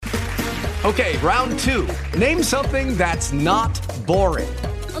Okay, round two. Name something that's not boring.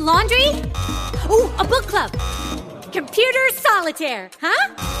 A laundry? Ooh, a book club. Computer solitaire,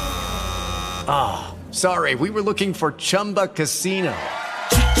 huh? Ah, sorry, we were looking for Chumba Casino.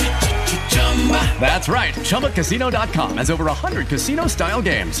 That's right, ChumbaCasino.com has over 100 casino-style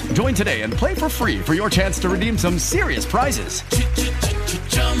games. Join today and play for free for your chance to redeem some serious prizes.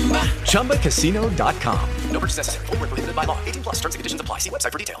 ChumbaCasino.com. No purchase necessary. Void where prohibited by law. 18 plus. Terms and conditions apply. See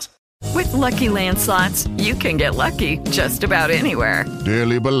website for details. With Lucky Land Slots, you can get lucky just about anywhere.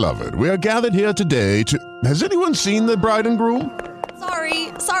 Dearly beloved, we are gathered here today to... Has anyone seen the bride and groom?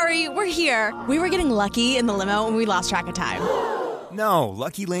 Sorry, we're here. We were getting lucky in the limo and we lost track of time. No,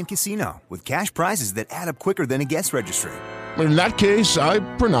 Lucky Land Casino, with cash prizes that add up quicker than a guest registry. In that case, I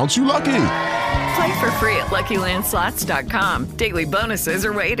pronounce you lucky. Play for free at LuckyLandSlots.com. Daily bonuses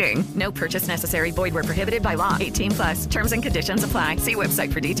are waiting. No purchase necessary. Void where prohibited by law. 18 plus. Terms and conditions apply. See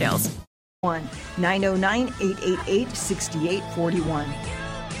website for details. 909-888-6841.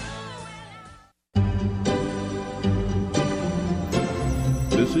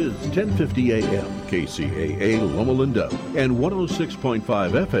 This is 1050 AM, KCAA Loma Linda, and 106.5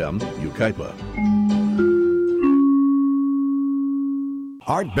 FM, Yucaipa.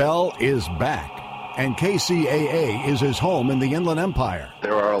 Art Bell is back, and KCAA is his home in the Inland Empire.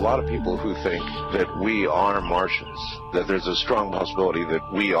 There are a lot of people who think that we are Martians, that there's a strong possibility that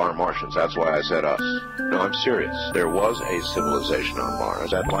we are Martians. That's why I said us. No, I'm serious. There was a civilization on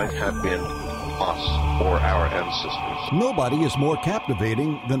Mars. That might have been us or our ancestors. Nobody is more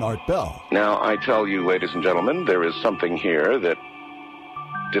captivating than Art Bell. Now, I tell you, ladies and gentlemen, there is something here that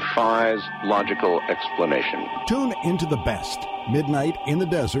defies logical explanation. Tune into the best, Midnight in the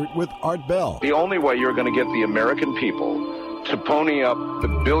Desert with Art Bell. The only way you're going to get the American people to pony up the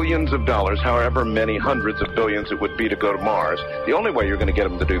billions of dollars, however many hundreds of billions it would be to go to Mars, the only way you're going to get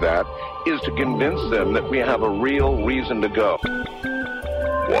them to do that is to convince them that we have a real reason to go.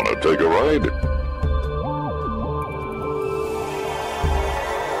 Want to take a ride?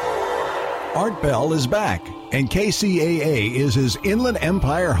 Art Bell is back, and KCAA is his Inland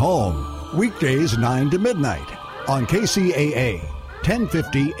Empire home. Weekdays 9 to midnight on KCAA,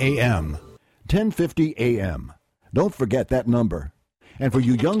 1050 AM. 1050 AM. Don't forget that number. And for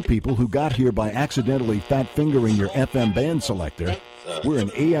you young people who got here by accidentally fat-fingering your FM band selector, we're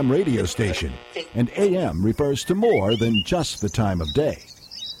an AM radio station, and AM refers to more than just the time of day.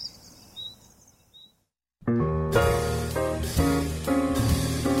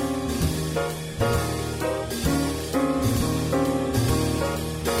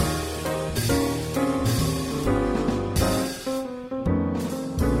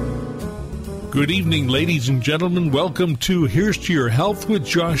 Good evening, ladies and gentlemen. Welcome to Here's to Your Health with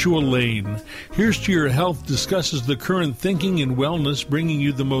Joshua Lane. Here's to Your Health discusses the current thinking in wellness, bringing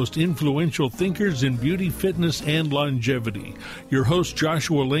you the most influential thinkers in beauty, fitness, and longevity. Your host,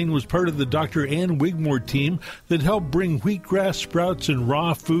 Joshua Lane, was part of the Dr. Ann Wigmore team that helped bring wheatgrass sprouts and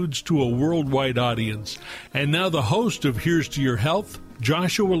raw foods to a worldwide audience. And now the host of Here's to Your Health,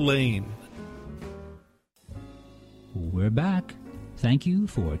 Joshua Lane. We're back. Thank you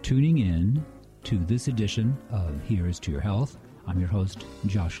for tuning in to this edition of Here's to Your Health. I'm your host,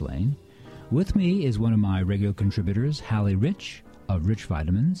 Josh Lane. With me is one of my regular contributors, Hallie Rich of Rich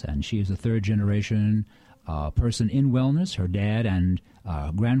Vitamins, and she is a third-generation person in wellness. Her dad and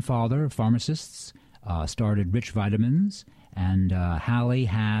grandfather, pharmacists, started Rich Vitamins, and Hallie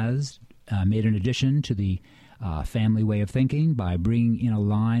has made an addition to the family way of thinking by bringing in a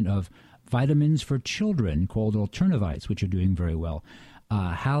line of vitamins for children called Alternavites, which are doing very well.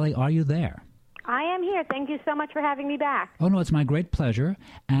 Hallie, are you there? I am here. Thank you so much for having me back. Oh, no, it's my great pleasure.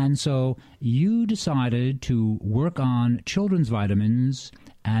 And so you decided to work on children's vitamins,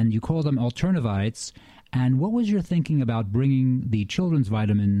 and you call them Alternavites. And what was your thinking about bringing the children's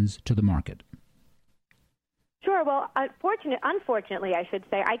vitamins to the market? Sure. Well, unfortunately, I should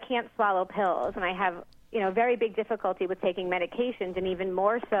say, I can't swallow pills, and I have very big difficulty with taking medications, and even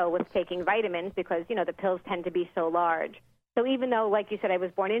more so with taking vitamins because, the pills tend to be so large. So even though, like you said, I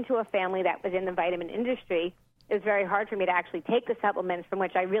was born into a family that was in the vitamin industry, it was very hard for me to actually take the supplements from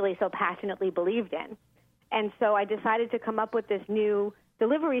which I really so passionately believed in. And so I decided to come up with this new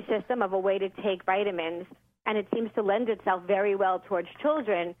delivery system of a way to take vitamins, and it seems to lend itself very well towards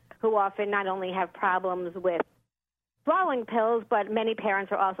children who often not only have problems with swallowing pills, but many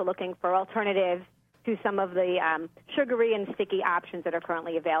parents are also looking for alternatives to some of the sugary and sticky options that are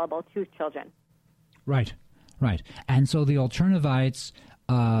currently available to children. Right. And so the Alternavites,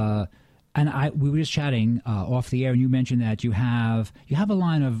 we were just chatting off the air, and you mentioned that you have a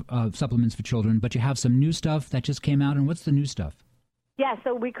line of supplements for children, but you have some new stuff that just came out. And what's the new stuff? Yeah,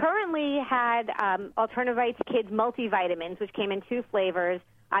 so we currently had Alternavites Kids multivitamins, which came in 2 flavors,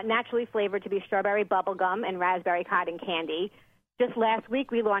 naturally flavored to be strawberry bubblegum and raspberry cotton candy. Just last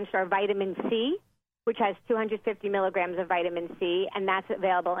week, we launched our vitamin C, which has 250 milligrams of vitamin C, and that's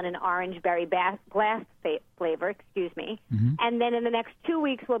available in an orange berry glass flavor, Mm-hmm. And then in the next 2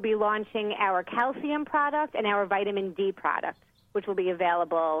 weeks, we'll be launching our calcium product and our vitamin D product, which will be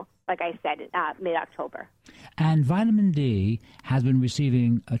available, like I said, mid-October. And vitamin D has been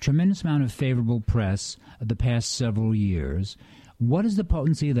receiving a tremendous amount of favorable press the past several years. What is the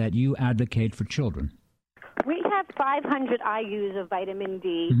potency that you advocate for children? We have 500 IUs of vitamin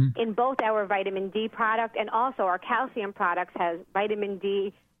D in both our vitamin D product, and also our calcium products has vitamin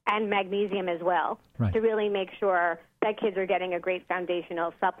D and magnesium as well, to really make sure that kids are getting a great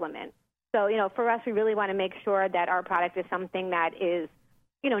foundational supplement. So, for us, we really want to make sure that our product is something that is,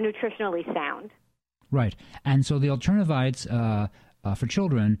 nutritionally sound. Right. And so the Alternavites for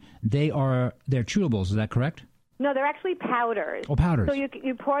children, they're chewables, is that correct? No, they're actually powders. Oh, powders. So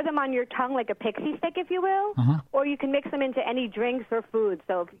you pour them on your tongue like a pixie stick, if you will, or you can mix them into any drinks or foods.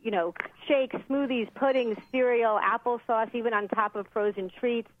 So, shakes, smoothies, puddings, cereal, applesauce, even on top of frozen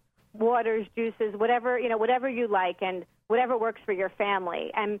treats, waters, juices, whatever you like and whatever works for your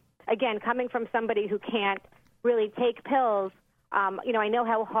family. And, again, coming from somebody who can't really take pills, I know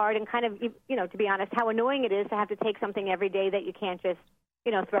how hard and kind of, to be honest, how annoying it is to have to take something every day that you can't just,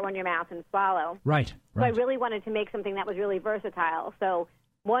 throw in your mouth and swallow. Right. So I really wanted to make something that was really versatile. So,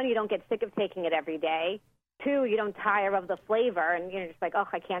 1, you don't get sick of taking it every day. 2, you don't tire of the flavor, and you're just like,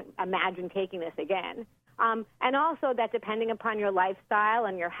 I can't imagine taking this again. And also that depending upon your lifestyle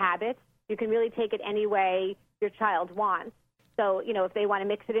and your habits, you can really take it any way your child wants. So, if they want to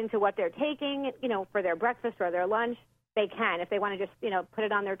mix it into what they're taking, for their breakfast or their lunch, they can. If they want to just, put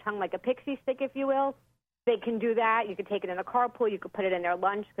it on their tongue like a pixie stick, if you will, they can do that. You could take it in a carpool. You could put it in their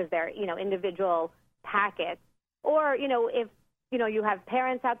lunch because they're, individual packets. Or, if, you have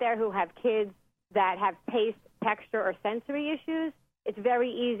parents out there who have kids that have taste, texture, or sensory issues, it's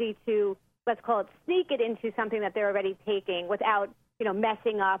very easy to, let's call it, sneak it into something that they're already taking without,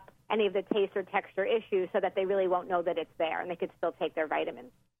 messing up any of the taste or texture issues so that they really won't know that it's there and they could still take their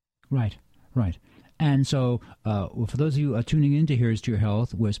vitamins. Right. And so for those of you tuning in to Here's to Your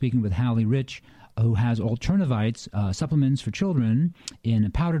Health, we're speaking with Hallie Rich, who has Alternavites supplements for children in a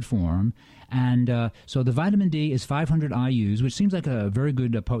powdered form. And so the vitamin D is 500 IUs, which seems like a very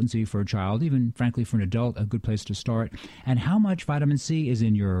good potency for a child, even, frankly, for an adult, a good place to start. And how much vitamin C is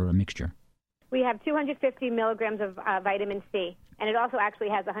in your mixture? We have 250 milligrams of vitamin C, and it also actually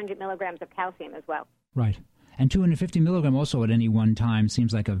has 100 milligrams of calcium as well. Right. And 250 milligram also at any one time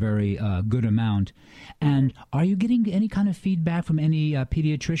seems like a very good amount. And are you getting any kind of feedback from any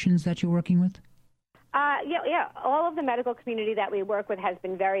pediatricians that you're working with? Yeah. All of the medical community that we work with has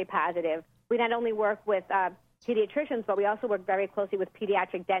been very positive. We not only work with pediatricians, but we also work very closely with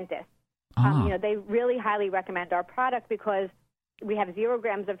pediatric dentists. They really highly recommend our product because we have 0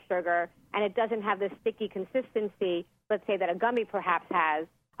 grams of sugar, and it doesn't have the sticky consistency, let's say, that a gummy perhaps has,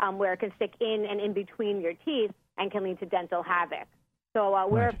 where it can stick in and in between your teeth and can lead to dental havoc. So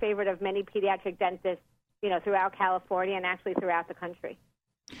we're a favorite of many pediatric dentists, throughout California and actually throughout the country.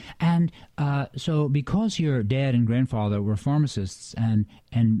 And so because your dad and grandfather were pharmacists and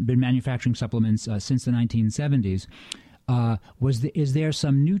been manufacturing supplements since the 1970s, is there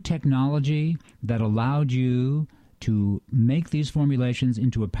some new technology that allowed you to make these formulations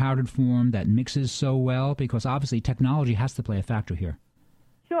into a powdered form that mixes so well? Because obviously technology has to play a factor here.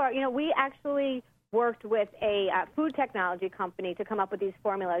 Sure. We actually worked with a food technology company to come up with these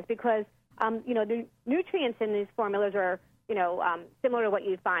formulas because, the nutrients in these formulas are, similar to what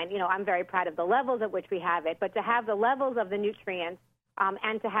you find. I'm very proud of the levels at which we have it, but to have the levels of the nutrients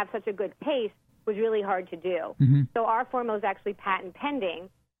and to have such a good taste was really hard to do. Mm-hmm. So our formula is actually patent pending,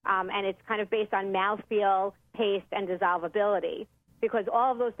 and it's kind of based on mouthfeel, taste, and dissolvability, because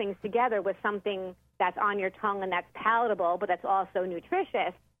all of those things together with something that's on your tongue and that's palatable, but that's also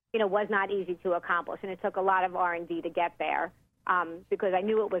nutritious, was not easy to accomplish. And it took a lot of R&D to get there because I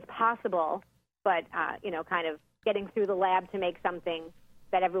knew it was possible, but, kind of getting through the lab to make something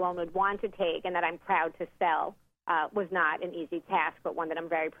that everyone would want to take and that I'm proud to sell was not an easy task, but one that I'm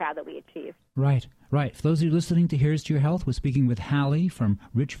very proud that we achieved. Right. For those of you listening to Here's to Your Health, we're speaking with Hallie from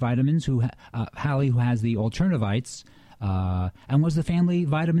Rich Vitamins, Hallie, who has the Alternavites. And was the family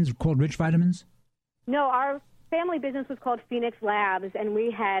vitamins called Rich Vitamins? No, our family business was called Phoenix Labs, and we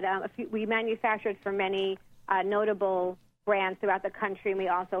had we manufactured for many notable brands throughout the country, and we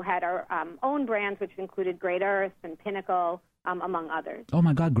also had our own brands, which included Great Earth and Pinnacle, among others. Oh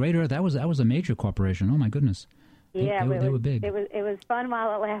my God, Great Earth! That was a major corporation. Oh my goodness. Yeah, they were big. It was fun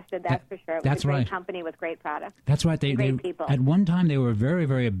while it lasted. That's for sure. It was that's a great right. company with great products. That's right. They people. At one time they were very,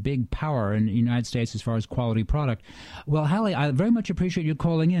 very a big power in the United States as far as quality product. Well, Hallie, I very much appreciate you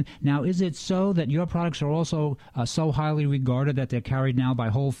calling in. Now, is it so that your products are also so highly regarded that they're carried now by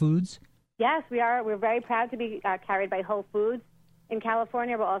Whole Foods? Yes, we are. We're very proud to be carried by Whole Foods in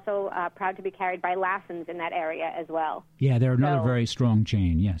California. We're also proud to be carried by Lassen's in that area as well. Yeah, they're another very strong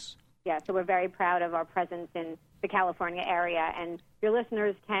chain. Yes. Yeah, so we're very proud of our presence in the California area. And your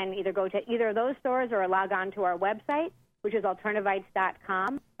listeners can either go to either of those stores or log on to our website, which is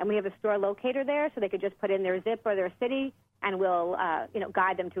Alternativites.com. And we have a store locator there, so they could just put in their zip or their city, and we'll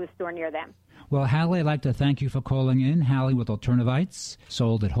guide them to a store near them. Well, Hallie, I'd like to thank you for calling in. Hallie with Alternativites,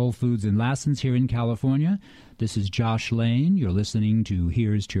 sold at Whole Foods and Lassen's here in California. This is Josh Lane. You're listening to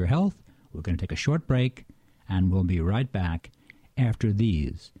Here's to Your Health. We're going to take a short break, and we'll be right back after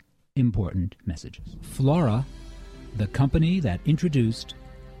these important messages. Flora, the company that introduced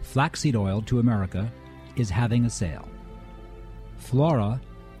flaxseed oil to America, is having a sale. Flora,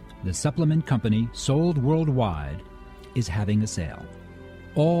 the supplement company sold worldwide, is having a sale.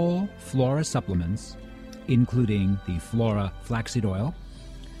 All Flora supplements, including the Flora flaxseed oil,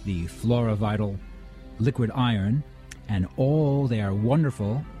 the Flora Vital liquid iron, and all their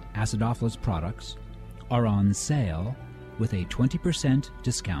wonderful acidophilus products, are on sale with a 20%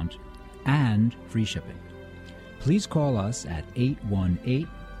 discount and free shipping. Please call us at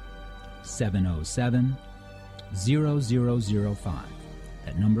 818-707-0005.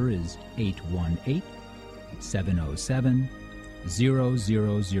 That number is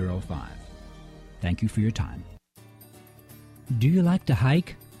 818-707-0005. Thank you for your time. Do you like to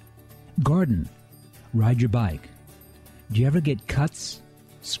hike, garden, ride your bike? Do you ever get cuts,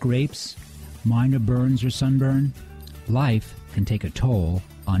 scrapes, minor burns or sunburn? Life can take a toll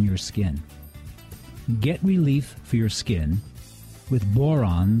on your skin. Get relief for your skin with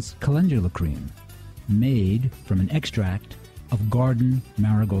Boron's Calendula Cream, made from an extract of garden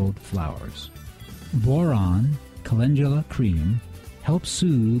marigold flowers. Boron Calendula Cream helps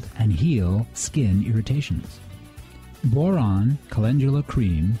soothe and heal skin irritations. Boron Calendula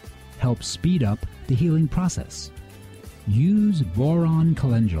Cream helps speed up the healing process. Use Boron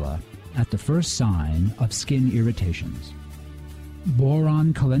Calendula at the first sign of skin irritations.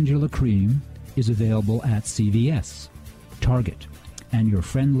 Boron Calendula Cream is available at CVS, Target, and your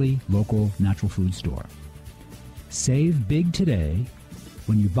friendly local natural food store. Save big today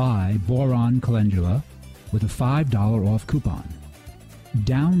when you buy Boron Calendula with a $5 off coupon.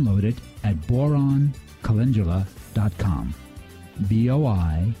 Download it at boroncalendula.com.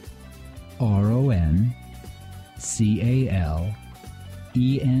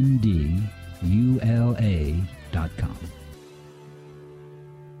 BORONCALENDULA.com.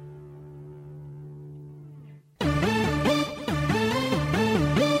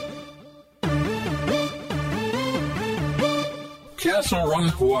 Castle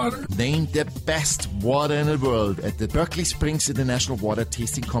Rock Water. Named the best water in the world at the Berkeley Springs International Water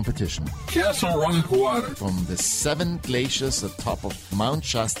Tasting Competition. Castle Rock Water. From the 7 glaciers atop of Mount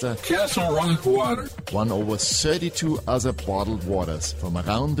Shasta. Castle Rock Water. Won over 32 other bottled waters from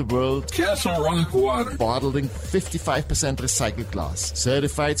around the world. Castle Rock Water. Bottled in 55% recycled glass.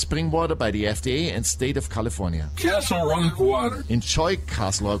 Certified spring water by the FDA and State of California. Castle Rock Water. Enjoy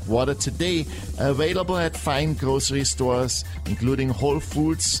Castle Rock Water today. Available at fine grocery stores, including Whole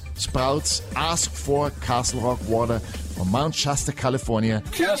Foods, Sprouts. Ask for Castle Rock Water from Mount Shasta, California.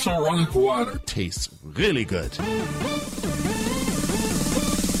 Castle Rock Water. Tastes really good.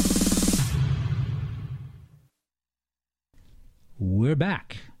 We're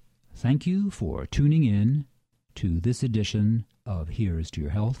back. Thank you for tuning in to this edition of Here's to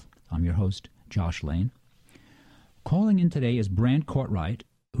Your Health. I'm your host, Josh Lane. Calling in today is Brant Courtright,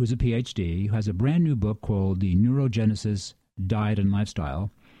 who's a PhD, who has a brand new book called The Neurogenesis Diet and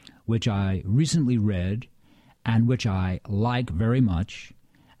Lifestyle, which I recently read and which I like very much,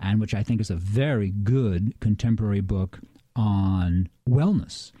 and which I think is a very good contemporary book on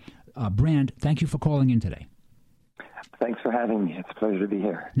wellness. Brant, thank you for calling in today. Thanks for having me. It's a pleasure to be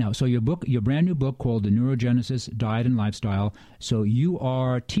here. Now, so your brand new book called The Neurogenesis Diet and Lifestyle. So you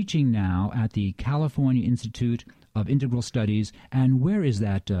are teaching now at the California Institute of Integral Studies, and where is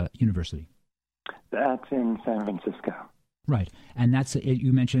that university? That's in San Francisco. Right, and that's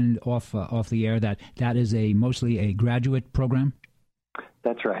you mentioned off the air that is mostly a graduate program.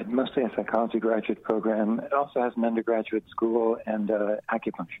 That's right, mostly a psychology graduate program. It also has an undergraduate school and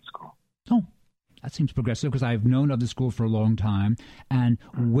acupuncture school. Oh, that seems progressive because I've known of the school for a long time. And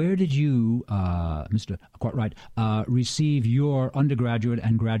where did you, Mr. Courtright, receive your undergraduate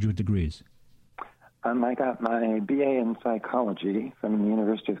and graduate degrees? I got my BA in psychology from the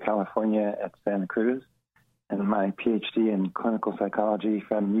University of California at Santa Cruz and my PhD in clinical psychology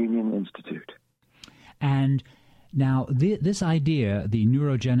from Union Institute. And now this idea, the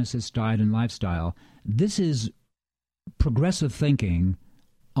neurogenesis diet and lifestyle, this is progressive thinking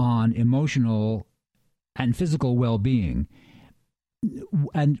on emotional and physical well-being.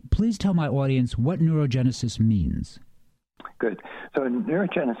 And please tell my audience what neurogenesis means. Good. So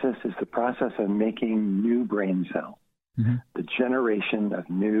neurogenesis is the process of making new brain cells, the generation of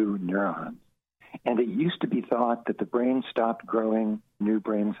new neurons. And it used to be thought that the brain stopped growing new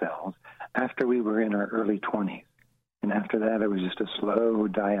brain cells after we were in our early 20s. And after that, it was just a slow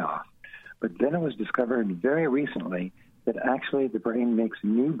die-off. But then it was discovered very recently that actually the brain makes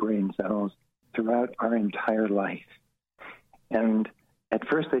new brain cells throughout our entire life. And at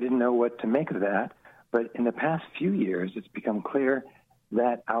first they didn't know what to make of that, but in the past few years it's become clear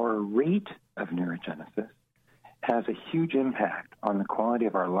that our rate of neurogenesis has a huge impact on the quality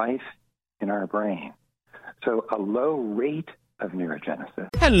of our life in our brain. So a low rate of neurogenesis.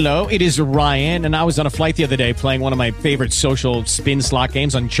 Hello, it is Ryan, and I was on a flight the other day playing one of my favorite social spin slot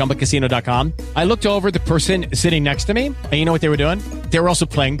games on ChumbaCasino.com. I looked over at the person sitting next to me, and you know what they were doing? They were also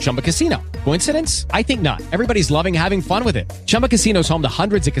playing Chumba Casino. Coincidence? I think not. Everybody's loving having fun with it. Chumba Casino is home to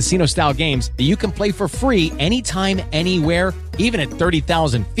hundreds of casino-style games that you can play for free anytime, anywhere, even at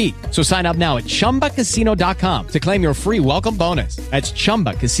 30,000 feet. So sign up now at ChumbaCasino.com to claim your free welcome bonus. That's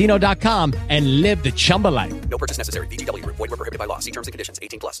ChumbaCasino.com and live the Chumba life. No purchase necessary. VGW. Void where prohibited by law. See terms and conditions.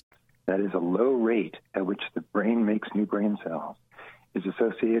 18+. That is a low rate at which the brain makes new brain cells, is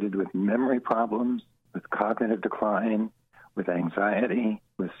associated with memory problems, with cognitive decline, with anxiety,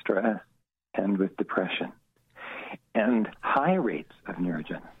 with stress, and with depression. And high rates of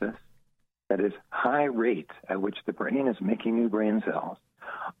neurogenesis, that is, high rates at which the brain is making new brain cells,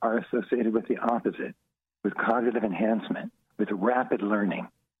 are associated with the opposite, with cognitive enhancement, with rapid learning,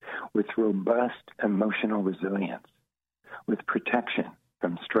 with robust emotional resilience, with protection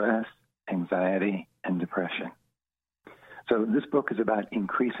from stress, anxiety, and depression. So this book is about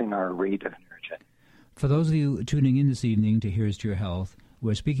increasing our rate of neurogenesis. For those of you tuning in this evening to Here's to Your Health,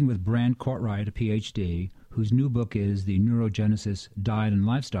 we're speaking with Brant Cortright, a PhD, whose new book is The Neurogenesis Diet and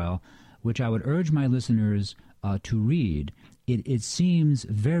Lifestyle, which I would urge my listeners to read. It seems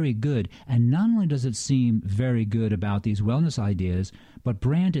very good, and not only does it seem very good about these wellness ideas, but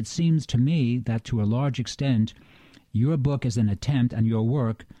Brant, it seems to me that to a large extent, your book is an attempt, and your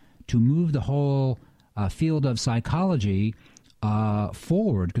work, to move the whole field of psychology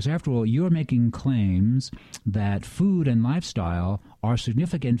forward, because after all, you're making claims that food and lifestyle are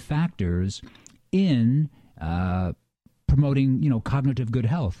significant factors in promoting, cognitive good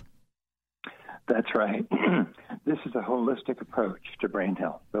health. That's right. This is a holistic approach to brain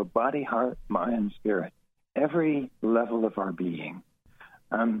health. So body, heart, mind, spirit, every level of our being.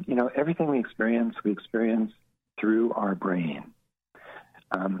 Everything we experience through our brain.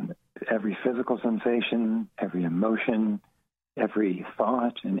 Every physical sensation, every emotion, every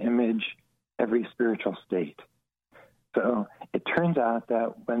thought and image, every spiritual state. So it turns out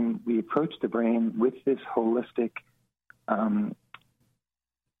that when we approach the brain with this holistic,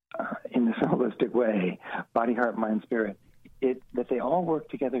 in this holistic way, body, heart, mind, spirit, that they all work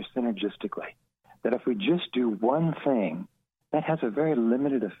together synergistically. That if we just do one thing, that has a very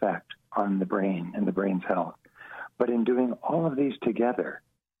limited effect on the brain and the brain's health. But in doing all of these together,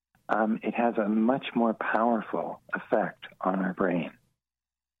 it has a much more powerful effect on our brain.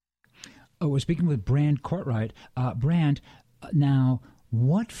 Oh, we're speaking with Brant Cortright. Brant, now,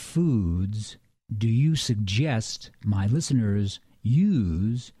 what foods do you suggest my listeners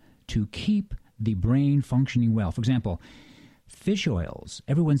use to keep the brain functioning well? For example, fish oils.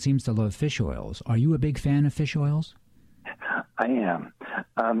 Everyone seems to love fish oils. Are you a big fan of fish oils? I am.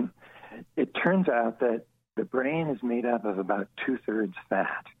 It turns out that the brain is made up of about 2/3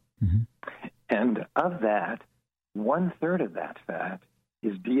 fat. Mm-hmm. And of that, 1/3 of that fat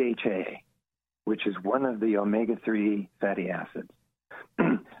is DHA, which is one of the omega-3 fatty acids.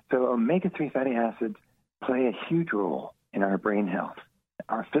 So omega-3 fatty acids play a huge role in our brain health,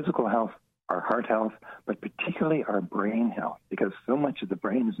 our physical health, our heart health, but particularly our brain health, because so much of the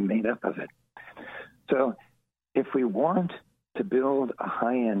brain is made up of it. So if we want to build a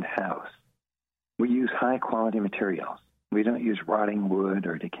high-end house, we use high-quality materials. We don't use rotting wood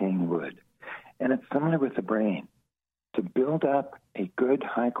or decaying wood. And it's similar with the brain. To build up a good,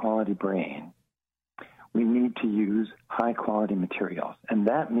 high-quality brain, we need to use high-quality materials. And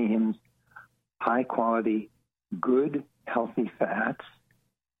that means high-quality, good, healthy fats.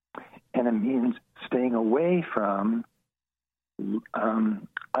 And it means staying away from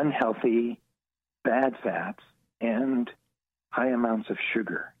unhealthy, bad fats, and high amounts of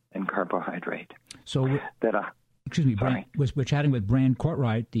sugar and carbohydrate. So excuse me, we're chatting with Brand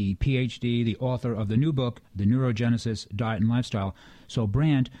Cortright, the PhD, the author of the new book, The Neurogenesis Diet and Lifestyle. So,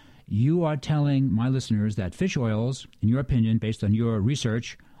 Brand, you are telling my listeners that fish oils, in your opinion, based on your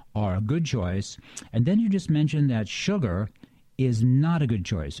research, are a good choice. And then you just mentioned that sugar is not a good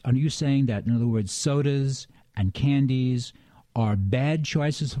choice. Are you saying that, in other words, sodas and candies are bad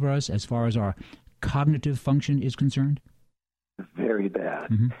choices for us as far as our cognitive function is concerned? Very bad.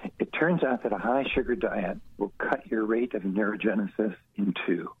 Mm-hmm. It turns out that a high sugar diet will cut your rate of neurogenesis in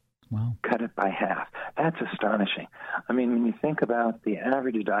two. Wow. Cut it by half. That's astonishing. I mean, when you think about the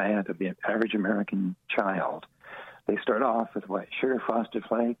average diet of the average American child, they start off with what? Sugar Frosted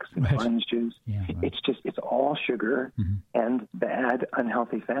Flakes and orange juice. Yeah, right. It's all sugar and bad,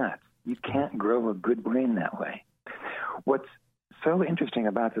 unhealthy fats. You can't grow a good brain that way. What's so interesting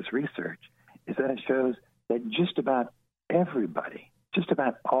about this research is that it shows that just about everybody, just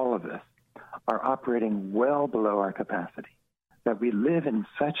about all of us, are operating well below our capacity, that we live in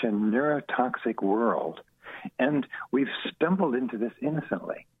such a neurotoxic world, and we've stumbled into this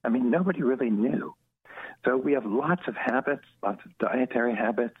innocently. I mean, nobody really knew. So we have lots of habits, lots of dietary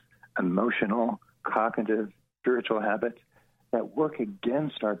habits, emotional, cognitive, spiritual habits that work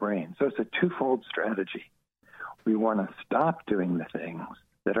against our brain. So it's a twofold strategy. We want to stop doing the things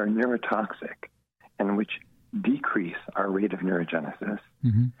that are neurotoxic and which decrease our rate of neurogenesis.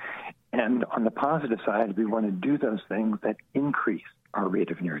 Mm-hmm. And on the positive side, we want to do those things that increase our rate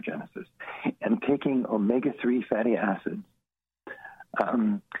of neurogenesis. And taking omega-3 fatty acids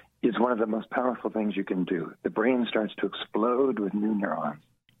is one of the most powerful things you can do. The brain starts to explode with new neurons.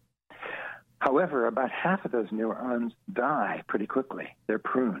 However, about half of those neurons die pretty quickly. They're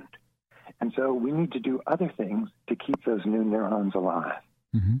pruned. And so we need to do other things to keep those new neurons alive.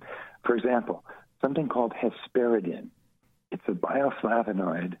 Mm-hmm. For example, something called hesperidin. It's a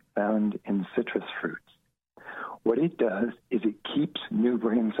bioflavonoid found in citrus fruits. What it does is it keeps new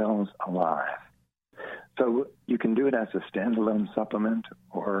brain cells alive. So you can do it as a standalone supplement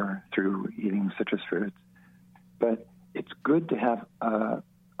or through eating citrus fruits. But it's good to have a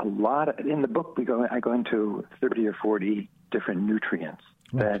lot of, in the book I go into 30 or 40 different nutrients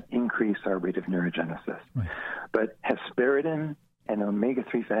that increase our rate of neurogenesis. Right. But hesperidin and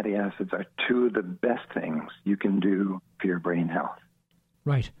omega-3 fatty acids are two of the best things you can do for your brain health.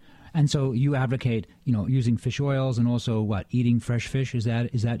 Right. And so you advocate, using fish oils and also eating fresh fish? Do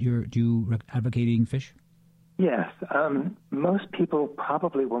you advocate eating fish? Yes. Most people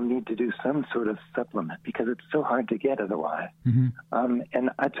probably will need to do some sort of supplement because it's so hard to get otherwise. Mm-hmm. And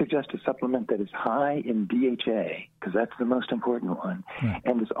I'd suggest a supplement that is high in DHA, because that's the most important one,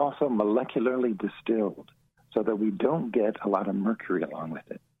 and is also molecularly distilled so that we don't get a lot of mercury along with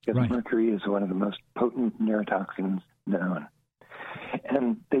it, because mercury is one of the most potent neurotoxins known.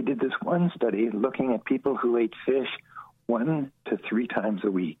 And they did this one study looking at people who ate fish 1 to 3 times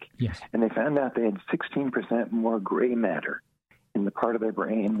a week. Yes. And they found out they had 16% more gray matter in the part of their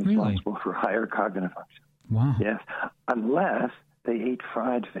brain responsible for higher cognitive function. Wow. Yes, unless they ate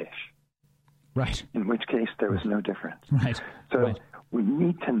fried fish. Right. In which case there was no difference. Right. So we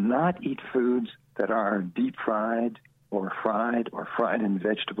need to not eat foods that are deep fried or fried in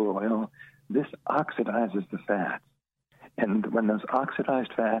vegetable oil. This oxidizes the fats. And when those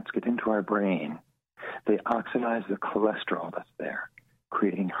oxidized fats get into our brain, they oxidize the cholesterol that's there,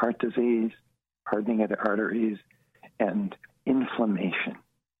 creating heart disease, hardening of the arteries, and inflammation.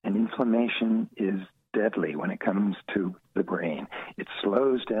 And inflammation is deadly when it comes to the brain. It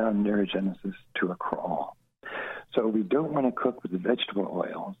slows down neurogenesis to a crawl. So we don't want to cook with the vegetable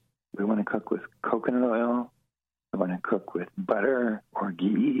oils. We want to cook with coconut oil. We want to cook with butter or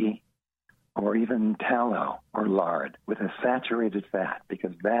ghee, or even tallow or lard with a saturated fat,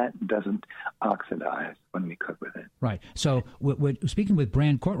 because that doesn't oxidize when we cook with it. Right. So we're speaking with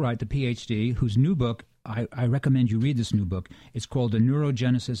Brand Cortright, the PhD, whose new book, I recommend you read this new book. It's called The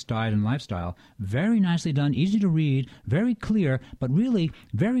Neurogenesis Diet and Lifestyle. Very nicely done, easy to read, very clear, but really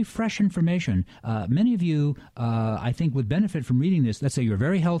very fresh information. Many of you, I think, would benefit from reading this. Let's say you're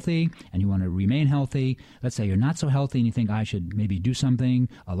very healthy and you want to remain healthy. Let's say you're not so healthy and you think I should maybe do something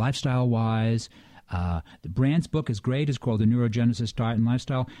lifestyle-wise. The Brand's book is great. It's called The Neurogenesis Diet and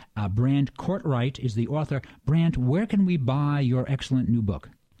Lifestyle. Brand Cortright is the author. Brand, where can we buy your excellent new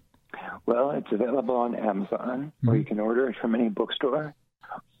book? Well, it's available on Amazon, or you can order it from any bookstore,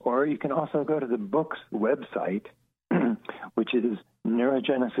 or you can also go to the book's website, which is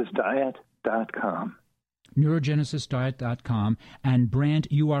neurogenesisdiet.com. Neurogenesisdiet.com. And Brand,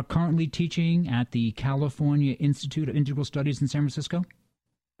 you are currently teaching at the California Institute of Integral Studies in San Francisco?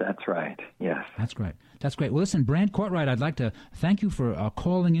 That's right, yes. That's great. That's great. Well, listen, Brant Cortright, I'd like to thank you for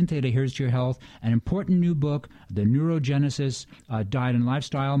calling in today to Here's to Your Health, an important new book, The Neurogenesis Diet and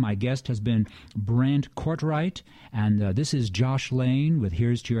Lifestyle. My guest has been Brant Cortright, and this is Josh Lane with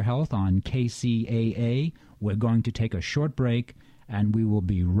Here's to Your Health on KCAA. We're going to take a short break, and we will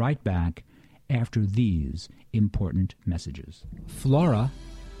be right back after these important messages. Flora,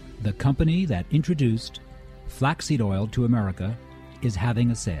 the company that introduced flaxseed oil to America, is having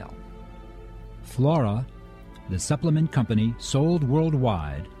a sale. Flora, the supplement company sold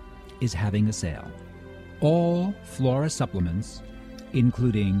worldwide, is having a sale. All Flora supplements,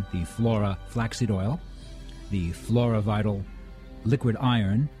 including the Flora flaxseed oil, the Flora Vital liquid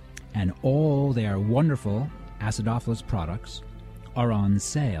iron, and all their wonderful acidophilus products, are on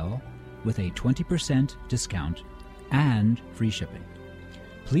sale with a 20% discount and free shipping.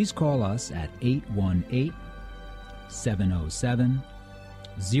 Please call us at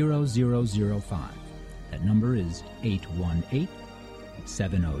 818-707-0005. That number is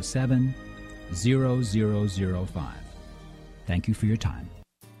 818-707-0005. Thank you for your time.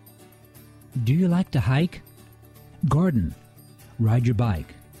 Do you like to hike, garden, ride your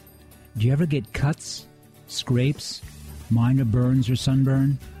bike? Do you ever get cuts, scrapes, minor burns or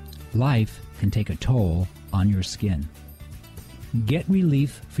sunburn? Life can take a toll on your skin. Get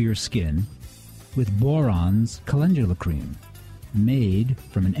relief for your skin with Boron's Calendula Cream, made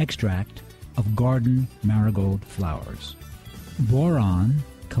from an extract of garden marigold flowers. Boron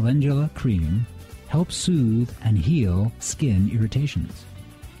Calendula Cream helps soothe and heal skin irritations.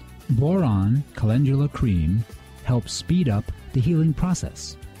 Boron Calendula Cream helps speed up the healing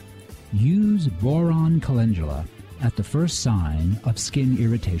process. Use Boron Calendula at the first sign of skin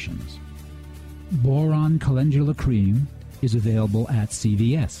irritations. Boron Calendula Cream is available at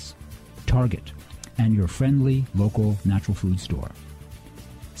CVS, Target, and your friendly local natural food store.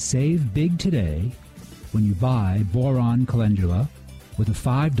 Save big today when you buy Boron Calendula with a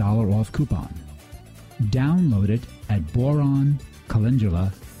 $5 off coupon. Download it at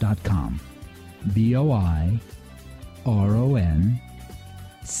boroncalendula.com.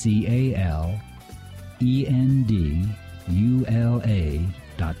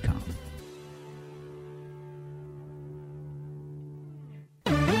 BOIRONCALENDULA.com.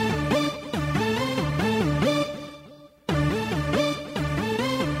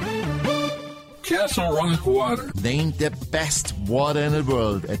 Castle Rock Water. Named the best water in the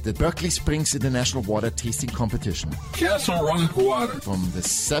world at the Berkeley Springs International Water Tasting Competition. Castle Rock Water. From the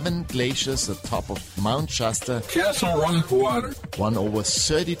 7 glaciers atop of Mount Shasta. Castle Rock Water. Won over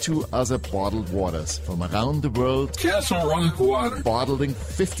 32 other bottled waters from around the world. Castle Rock Water. Bottled in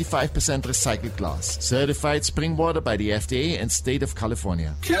 55% recycled glass. Certified spring water by the FDA and State of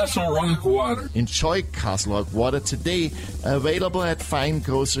California. Castle Rock Water. Enjoy Castle Rock Water today. Available at fine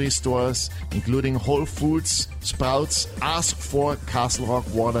grocery stores, including Whole Foods, Sprouts. Ask for Castle Rock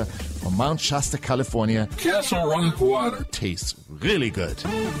Water from Mount Shasta, California. Castle Rock Water. Tastes really good.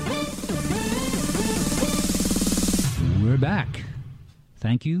 We're back.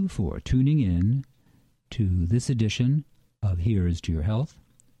 Thank you for tuning in to this edition of Here's to Your Health.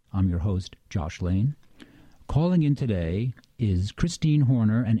 I'm your host, Josh Lane. Calling in today is Christine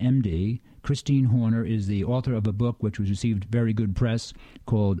Horner, an MD. Christine Horner is the author of a book which was received very good press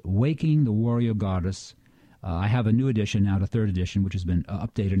called Waking the Warrior Goddess. I have a new edition now, the 3rd edition, which has been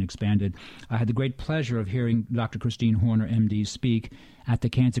updated and expanded. I had the great pleasure of hearing Dr. Christine Horner, MD, speak at the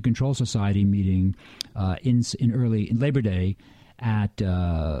Cancer Control Society meeting in Labor Day at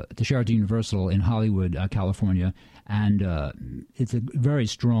the Sheraton Universal in Hollywood, California. And it's a very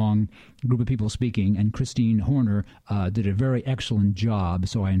strong group of people speaking, and Christine Horner did a very excellent job,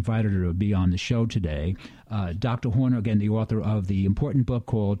 so I invited her to be on the show today. Dr. Horner, again, the author of the important book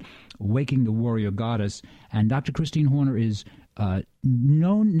called Waking the Warrior Goddess, and Dr. Christine Horner is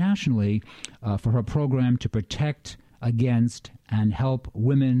known nationally for her program to protect against and help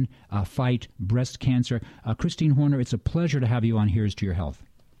women fight breast cancer. Christine Horner, it's a pleasure to have you on Here's to Your Health.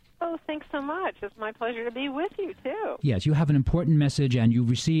 Oh, thanks so much. It's my pleasure to be with you, too. Yes, you have an important message, and you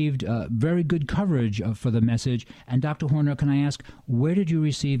received very good coverage for the message. And Dr. Horner, can I ask, where did you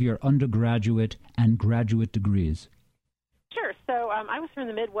receive your undergraduate and graduate degrees? Sure. So I was from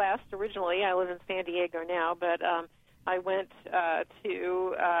the Midwest originally. I live in San Diego now, but I went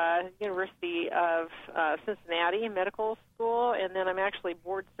to University of Cincinnati Medical School, and then I'm actually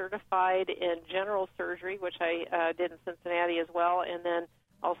board certified in general surgery, which I did in Cincinnati as well, and then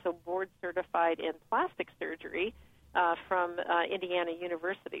also board certified in plastic surgery from Indiana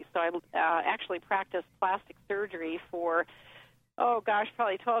University. So I actually practiced plastic surgery for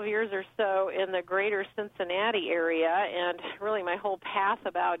probably 12 years or so in the greater Cincinnati area, and really my whole path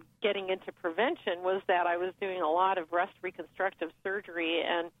about getting into prevention was that I was doing a lot of breast reconstructive surgery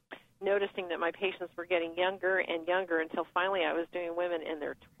and noticing that my patients were getting younger and younger until finally I was doing women in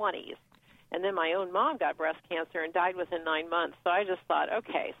their 20s. And then my own mom got breast cancer and died within 9 months. So I just thought,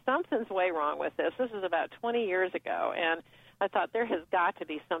 okay, something's way wrong with this. This is about 20 years ago, and I thought there has got to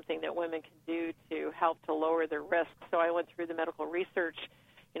be something that women can do to help to lower their risk. So I went through the medical research,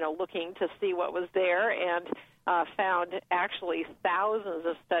 looking to see what was there, and found actually thousands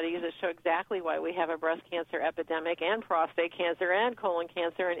of studies that show exactly why we have a breast cancer epidemic and prostate cancer and colon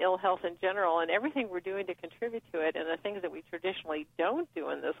cancer and ill health in general, and everything we're doing to contribute to it, and the things that we traditionally don't do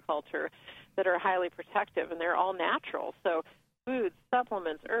in this culture that are highly protective, and they're all natural. So foods,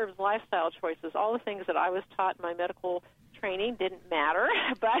 supplements, herbs, lifestyle choices, all the things that I was taught in my medical training didn't matter,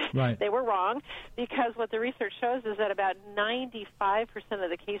 but They were wrong, because what the research shows is that about 95% of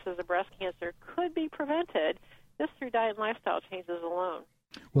the cases of breast cancer could be prevented just through diet and lifestyle changes alone.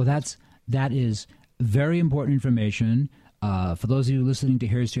 Well, that is very important information. For those of you listening to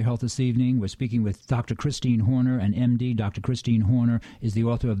Here's to Your Health this evening, we're speaking with Dr. Christine Horner, an MD. Dr. Christine Horner is the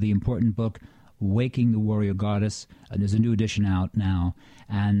author of the important book, Waking the Warrior Goddess. There's a new edition out now,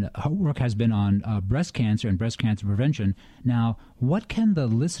 and her work has been on breast cancer and breast cancer prevention. Now, what can the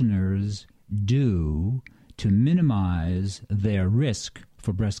listeners do to minimize their risk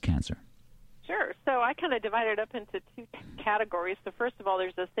for breast cancer? Sure. So I kind of divide it up into two categories. So first of all,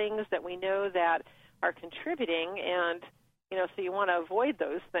 there's the things that we know that are contributing, and so you want to avoid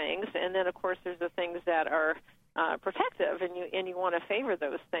those things. And then, of course, there's the things that are protective, and you want to favor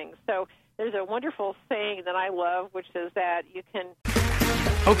those things. So there's a wonderful saying that I love, which is that you can...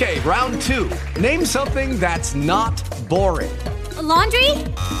 Okay, round two. Name something that's not boring. A laundry?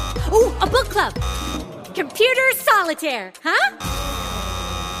 Ooh, a book club. Computer solitaire, huh?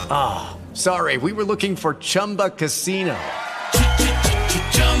 Ah, sorry, we were looking for Chumba Casino.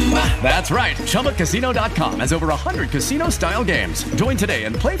 That's right. ChumbaCasino.com has over 100 casino-style games. Join today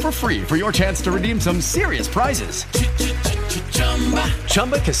and play for free for your chance to redeem some serious prizes.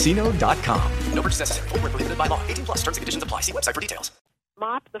 ChumbaCasino.com. No purchase necessary. Void where prohibited by law. 18+. Terms and conditions apply. See website for details.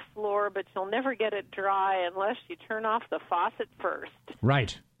 Mop the floor, but you'll never get it dry unless you turn off the faucet first.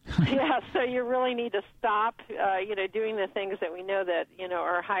 Right. Yeah, so you really need to stop, doing the things that we know that,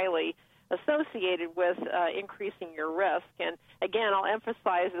 are highly associated with increasing your risk. And again, I'll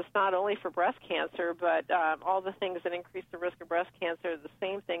emphasize it's not only for breast cancer, but all the things that increase the risk of breast cancer are the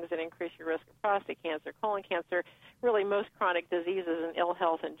same things that increase your risk of prostate cancer, colon cancer, really most chronic diseases and ill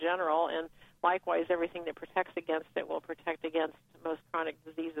health in general. And likewise, everything that protects against it will protect against most chronic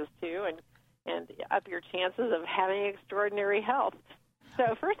diseases too, and up your chances of having extraordinary health.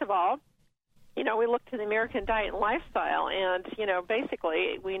 So first of all, we look to the American diet and lifestyle, and,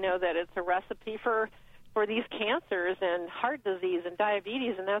 basically we know that it's a recipe for these cancers and heart disease and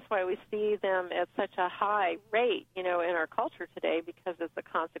diabetes, and that's why we see them at such a high rate, in our culture today, because it's a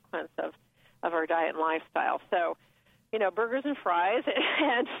consequence of our diet and lifestyle. So, burgers and fries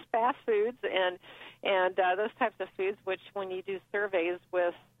and fast foods and those types of foods, which when you do surveys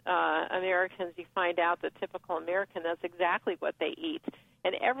with Americans, you find out that typical American, that's exactly what they eat.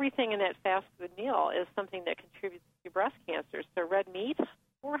 And everything in that fast food meal is something that contributes to breast cancer. So red meat,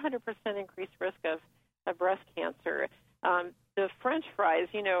 400% increased risk of breast cancer. The French fries,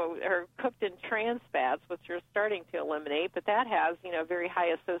 are cooked in trans fats, which are starting to eliminate, but that has, very high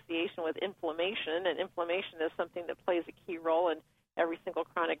association with inflammation, and inflammation is something that plays a key role in every single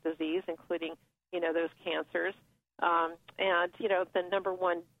chronic disease, including, those cancers. The number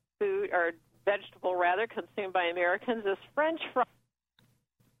one food or vegetable, rather, consumed by Americans is French fries.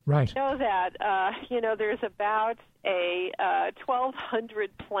 Right. You know that, there's about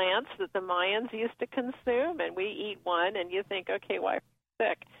 1,200 plants that the Mayans used to consume, and we eat one, and you think, okay, why are we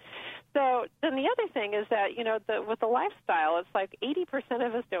sick? So then the other thing is that, with the lifestyle, it's like 80%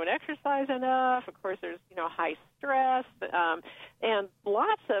 of us don't exercise enough. Of course, there's, high stress and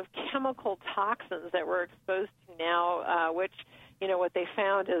lots of chemical toxins that we're exposed to now, which, what they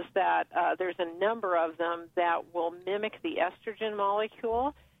found is that there's a number of them that will mimic the estrogen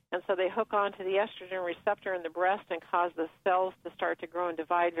molecule. And so they hook onto the estrogen receptor in the breast and cause the cells to start to grow and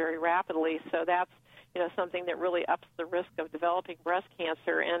divide very rapidly. So that's, something that really ups the risk of developing breast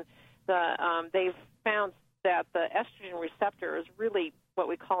cancer. And they've found that the estrogen receptor is really what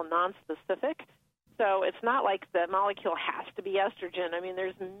we call nonspecific. So it's not like the molecule has to be estrogen. I mean,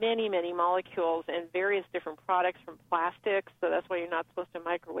 there's many, many molecules and various different products from plastics. So that's why you're not supposed to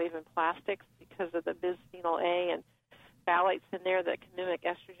microwave in plastics, because of the bisphenol A and phthalates in there that can mimic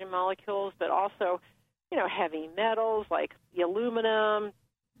estrogen molecules. But also heavy metals like the aluminum,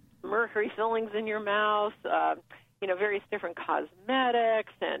 mercury fillings in your mouth, various different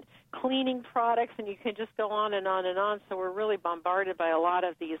cosmetics and cleaning products, and you can just go on and on and on. So we're really bombarded by a lot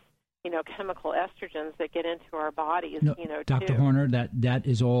of these, chemical estrogens that get into our bodies, Dr. too. Horner, that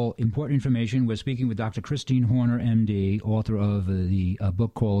is all important information. We're speaking with Dr. Christine Horner, MD, author of the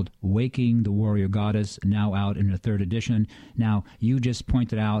book called Waking the Warrior Goddess, now out in the 3rd edition. Now, you just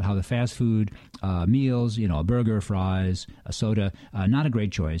pointed out how the fast food meals, a burger, fries, a soda, not a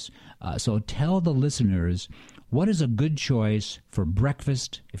great choice. So tell the listeners, what is a good choice for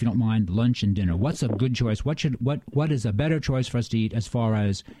breakfast, if you don't mind, lunch and dinner? What's a good choice? What is a better choice for us to eat as far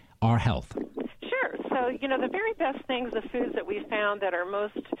as our health? Sure. So, the very best things, the foods that we found that are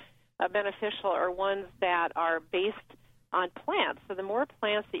most beneficial are ones that are based on plants. So the more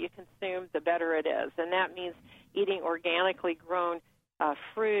plants that you consume, the better it is. And that means eating organically grown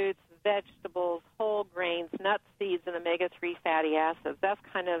fruits, vegetables, whole grains, nuts, seeds, and omega-3 fatty acids. That's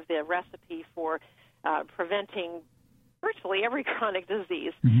kind of the recipe for preventing virtually every chronic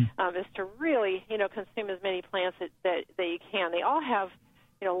disease, is to really, consume as many plants that you can. They all have,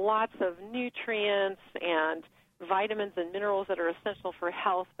 lots of nutrients and vitamins and minerals that are essential for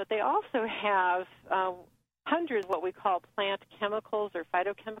health, but they also have hundreds of what we call plant chemicals or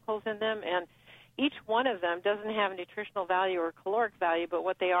phytochemicals in them, and each one of them doesn't have a nutritional value or caloric value, but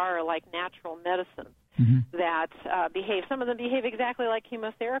what they are like natural medicines that behave. Some of them behave exactly like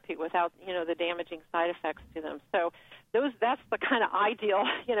chemotherapy without, the damaging side effects to them. So that's the kind of ideal,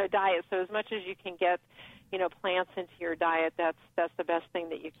 diet. So as much as you can get, plants into your diet, that's the best thing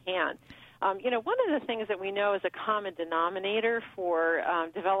that you can. One of the things that we know is a common denominator for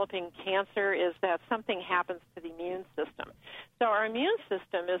developing cancer is that something happens to the immune system. So our immune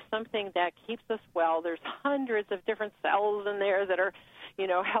system is something that keeps us well. There's hundreds of different cells in there that are,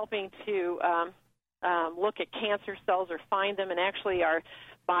 helping to look at cancer cells or find them, and actually our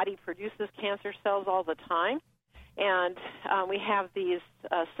body produces cancer cells all the time. And we have these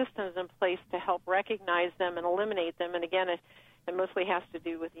systems in place to help recognize them and eliminate them. And again, it mostly has to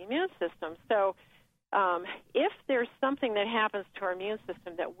do with the immune system. So if there's something that happens to our immune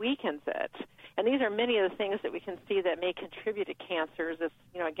system that weakens it, and these are many of the things that we can see that may contribute to cancers, it's,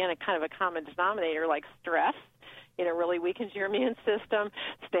 again, a kind of a common denominator like stress, really weakens your immune system,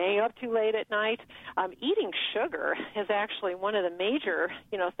 staying up too late at night. Eating sugar is actually one of the major,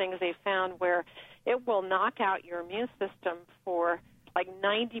 things they found where it will knock out your immune system for like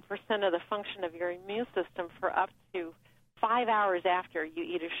 90% of the function of your immune system for up to 5 hours after you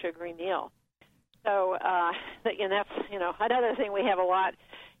eat a sugary meal. So, and that's, another thing we have a lot,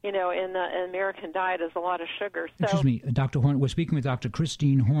 in the American diet is a lot of sugar. So, excuse me, Dr. Horner, we're speaking with Dr.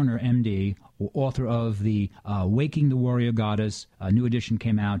 Christine Horner, MD, author of the Waking the Warrior Goddess. A new edition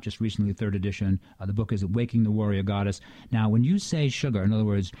came out just recently, 3rd edition. The book is Waking the Warrior Goddess. Now, when you say sugar, in other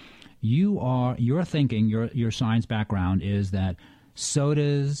words, your thinking, your science background is that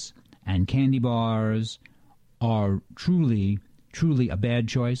sodas and candy bars are truly a bad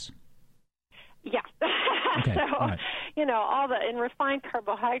choice? Yeah. Okay. So, all right. all in refined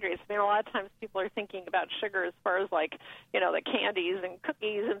carbohydrates, a lot of times people are thinking about sugar as far as like, the candies and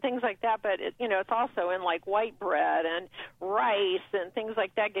cookies and things like that, but it's also in like white bread and rice and things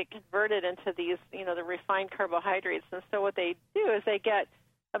like that get converted into these, the refined carbohydrates. And so what they do is they get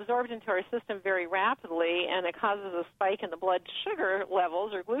absorbed into our system very rapidly, and it causes a spike in the blood sugar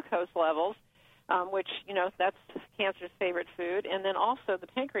levels or glucose levels, which, that's cancer's favorite food. And then also the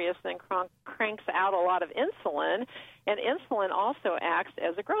pancreas then cranks out a lot of insulin, and insulin also acts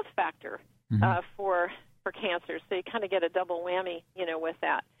as a growth factor for cancer. So you kind of get a double whammy, with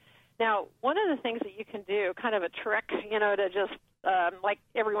that. Now, one of the things that you can do, kind of a trick, to just like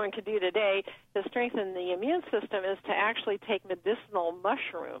everyone can do today to strengthen the immune system is to actually take medicinal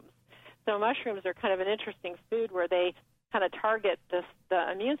mushrooms. So mushrooms are kind of an interesting food where they kind of target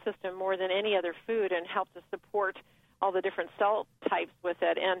the immune system more than any other food and help to support all the different cell types with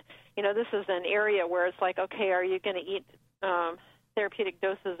it. And, this is an area where it's like, okay, are you going to eat therapeutic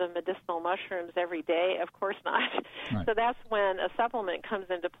doses of medicinal mushrooms every day? Of course not. Right. So that's when a supplement comes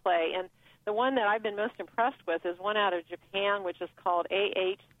into play. And the one that I've been most impressed with is one out of Japan, which is called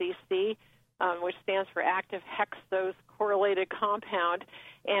AHCC, which stands for active hexose correlated compound.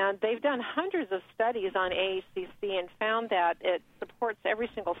 And they've done hundreds of studies on AHCC and found that it supports every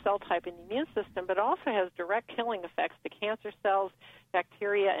single cell type in the immune system, but also has direct killing effects to cancer cells,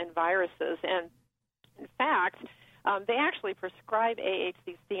 bacteria, and viruses. And in fact, they actually prescribe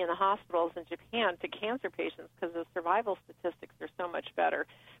AHCC in the hospitals in Japan to cancer patients because the survival statistics are so much better.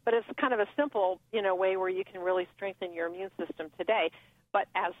 But it's kind of a simple, way where you can really strengthen your immune system today. but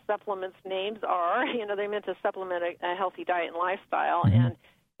as supplements names are, they're meant to supplement a healthy diet and lifestyle, and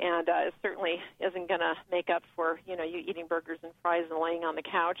it certainly isn't going to make up for, you eating burgers and fries and laying on the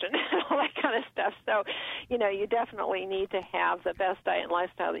couch and all that kind of stuff. So, you definitely need to have the best diet and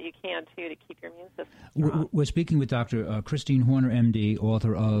lifestyle that you can, too, to keep your immune system strong. We're speaking with Dr. Christine Horner, MD,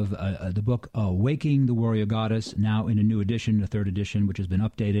 author of the book Waking the Warrior Goddess, now in a new edition, the third edition, which has been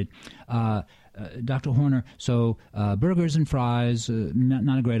updated. Dr. Horner, so burgers and fries,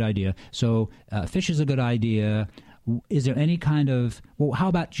 not a great idea. So fish is a good idea. Is there any kind of, how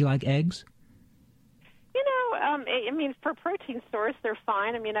about, do you like eggs? For protein source, they're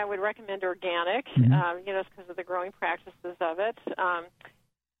fine. I would recommend organic, just because of the growing practices of it.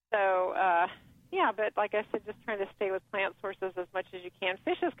 But like I said, just trying to stay with plant sources as much as you can.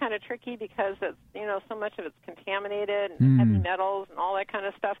 Fish is kind of tricky because it's, so much of it's contaminated and heavy metals and all that kind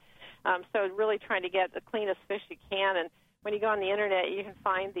of stuff. So really trying to get the cleanest fish you can. And when you go on the Internet, you can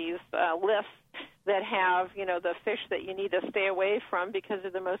find these lists that have, the fish that you need to stay away from because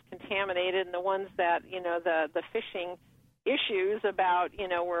they're the most contaminated, and the ones that, the fishing issues about,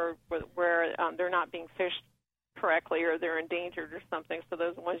 where they're not being fished correctly or they're endangered or something. So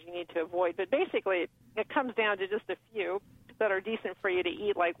those are the ones you need to avoid. But basically, it comes down to just a few that are decent for you to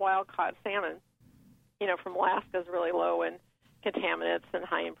eat, like wild-caught salmon, from Alaska is really low in contaminants and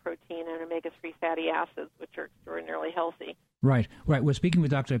high in protein and omega-3 fatty acids, which are extraordinarily healthy. Right. We're speaking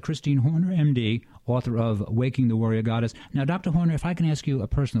with Dr. Christine Horner, MD, author of Waking the Warrior Goddess. Now, Dr. Horner, if I can ask you a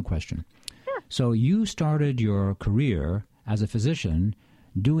personal question. Sure. So you started your career as a physician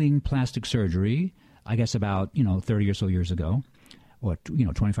doing plastic surgery, I guess about, 30 or so years ago, or,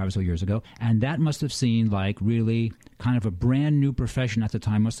 25 or so years ago, and that must have seemed like really kind of a brand new profession at the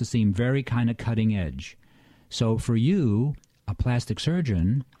time, must have seemed very kind of cutting edge. So for you, a plastic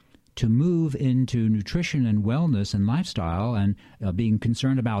surgeon, to move into nutrition and wellness and lifestyle and being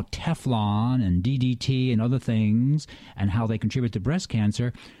concerned about Teflon and DDT and other things and how they contribute to breast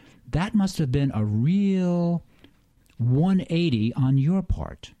cancer, that must have been a real 180 on your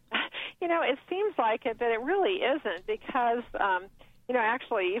part. It seems like it, but it really isn't because,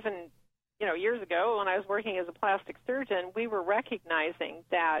 actually even, years ago when I was working as a plastic surgeon, we were recognizing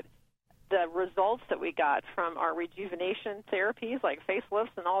that the results that we got from our rejuvenation therapies like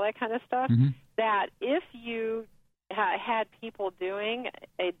facelifts and all that kind of stuff, that if you had people doing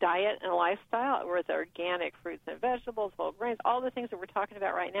a diet and a lifestyle with organic fruits and vegetables, whole grains, all the things that we're talking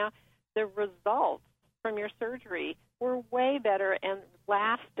about right now, the results from your surgery were way better and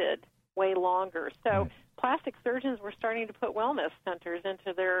lasted way longer. So plastic surgeons were starting to put wellness centers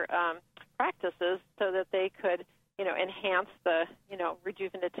into their practices so that they could enhance the,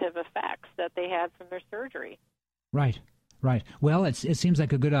 rejuvenative effects that they had from their surgery. Right. Well, it seems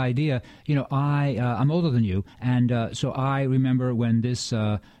like a good idea. I'm older than you, and so I remember when this,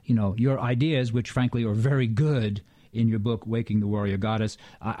 your ideas, which frankly are very good in your book, Waking the Warrior Goddess,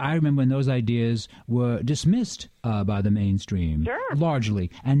 I remember when those ideas were dismissed by the mainstream,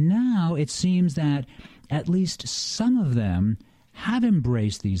 largely. And now it seems that at least some of them have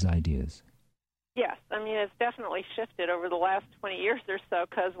embraced these ideas. Yes, it's definitely shifted over the last 20 years or so,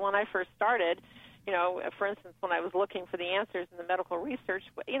 because when I first started, for instance, when I was looking for the answers in the medical research,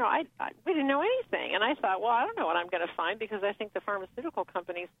 we didn't know anything. And I thought, well, I don't know what I'm going to find because I think the pharmaceutical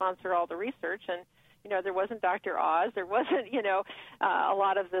companies sponsor all the research. And, there wasn't Dr. Oz. There wasn't, a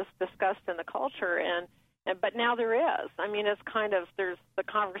lot of this discussed in the culture. But now there is. It's kind of, the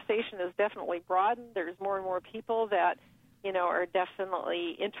conversation is definitely broadened. There's more and more people that, are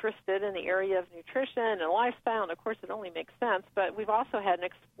definitely interested in the area of nutrition and lifestyle, and of course it only makes sense, but we've also had an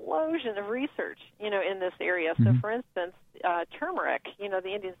explosion of research, in this area. So, for instance, turmeric,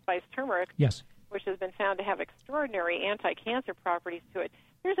 the Indian spice turmeric, yes, which has been found to have extraordinary anti-cancer properties to it.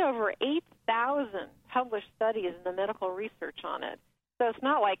 There's over 8,000 published studies in the medical research on it. So it's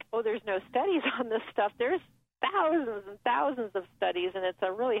not like, there's no studies on this stuff. There's thousands and thousands of studies, and it's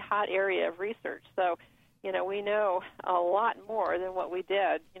a really hot area of research. So, we know a lot more than what we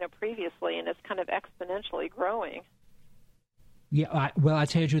did, previously, and it's kind of exponentially growing. Yeah, I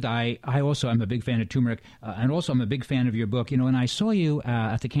tell you the truth, I also am a big fan of turmeric, and also I'm a big fan of your book. And I saw you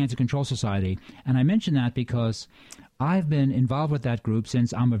at the Cancer Control Society, and I mention that because I've been involved with that group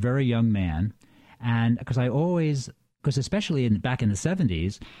since I'm a very young man, and because especially back in the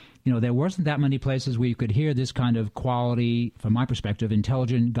 70s, there wasn't that many places where you could hear this kind of quality, from my perspective,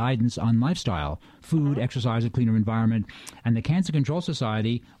 intelligent guidance on lifestyle, food, exercise, a cleaner environment. And the Cancer Control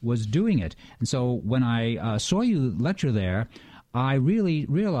Society was doing it. And so when I saw you lecture there, I really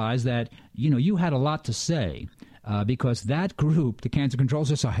realized that, you had a lot to say. because that group, the Cancer Control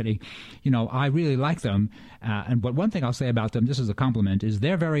Society, I really like them. But one thing I'll say about them, just as a compliment, is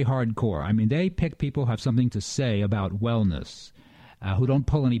they're very hardcore. I mean, they pick people who have something to say about wellness, who don't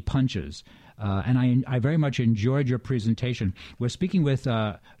pull any punches. And I very much enjoyed your presentation. We're speaking with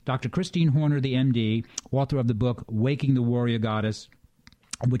Dr. Christine Horner, the MD, author of the book Waking the Warrior Goddess,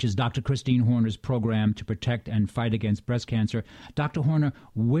 which is Dr. Christine Horner's program to protect and fight against breast cancer. Dr. Horner,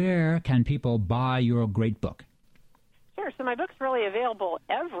 where can people buy your great book? Sure. So my book's really available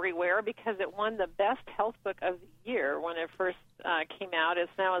everywhere because it won the best health book of the year when it first came out.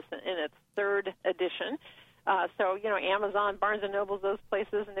 It's now in its third edition. So, Amazon, Barnes & Noble, those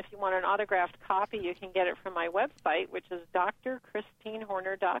places. And if you want an autographed copy, you can get it from my website, which is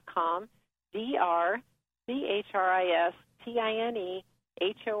drchristinehorner.com,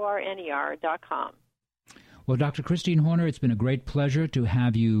 drchristinehorner.com. Well, Dr. Christine Horner, it's been a great pleasure to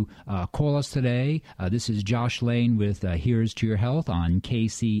have you call us today. This is Josh Lane with Here's to Your Health on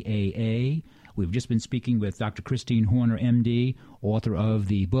KCAA. We've just been speaking with Dr. Christine Horner, MD, author of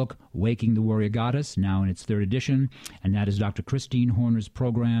the book Waking the Warrior Goddess, now in its third edition, and that is Dr. Christine Horner's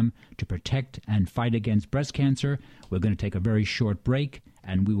program to protect and fight against breast cancer. We're going to take a very short break,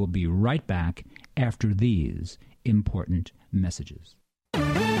 and we will be right back after these important messages.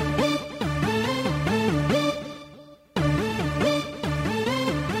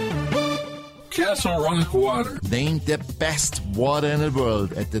 Castle Rock Water. Named the best water in the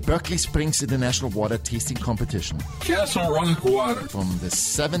world at the Berkeley Springs International Water Tasting Competition. Castle Rock Water. From the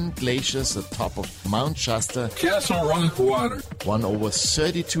 7 glaciers atop of Mount Shasta. Castle Rock Water. Won over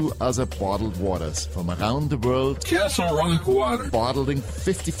 32 other bottled waters from around the world. Castle Rock Water. Bottled in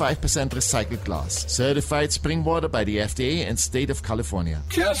 55% recycled glass. Certified spring water by the FDA and State of California.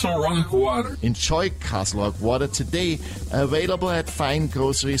 Castle Rock Water. Enjoy Castle Rock Water today. Available at fine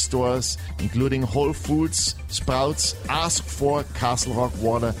grocery stores, including Whole Foods, Sprouts. Ask for Castle Rock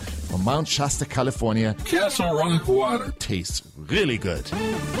Water from Mount Shasta, California. Castle Rock Water. Tastes really good.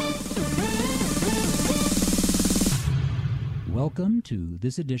 Welcome to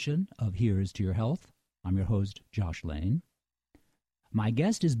this edition of Here's to Your Health. I'm your host, Josh Lane. My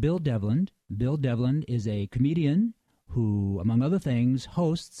guest is Bill Devlin. Bill Devlin is a comedian who, among other things,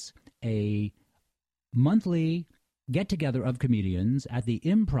 hosts a monthly get-together of comedians at the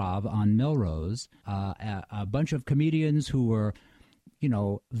Improv on Melrose. A bunch of comedians who were,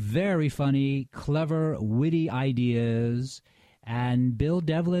 very funny, clever, witty ideas. And Bill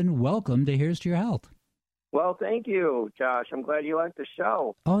Devlin, welcome to Here's to Your Health. Well, thank you, Josh. I'm glad you liked the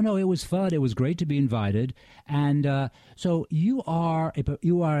show. Oh no, it was fun. It was great to be invited. And so you are a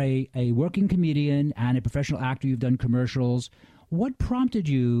working comedian and a professional actor. You've done commercials. What prompted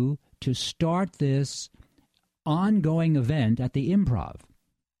you to start this ongoing event at the Improv?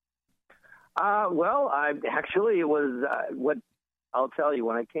 It was what I'll tell you.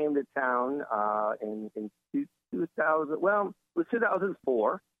 When I came to town in 2000, it was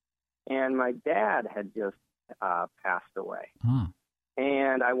 2004. And my dad had just passed away. Huh.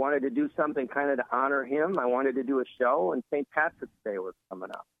 And I wanted to do something kind of to honor him. I wanted to do a show, and St. Patrick's Day was coming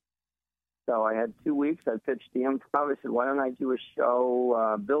up. So I had 2 weeks. I pitched the Improv. I said, why don't I do a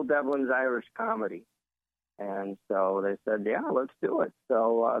show, Bill Devlin's Irish Comedy? And so they said, yeah, let's do it.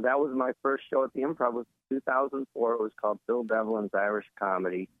 So that was my first show at the Improv. It was 2004. It was called Bill Devlin's Irish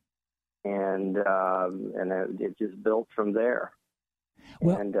Comedy. And it just built from there.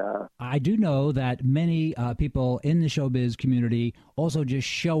 Well, I do know that many people in the showbiz community also just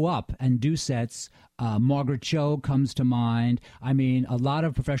show up and do sets. Margaret Cho comes to mind. I mean, a lot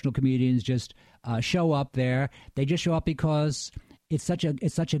of professional comedians just show up there. They just show up because it's such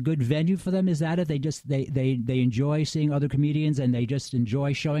a good venue for them. Is that it? They enjoy seeing other comedians and they just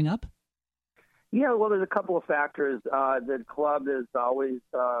enjoy showing up? Yeah, well, there's a couple of factors. The club is always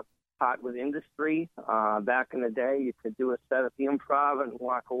hot with industry. Back in the day, you could do a set at the Improv and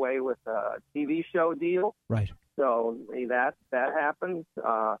walk away with a TV show deal. Right. So that happens.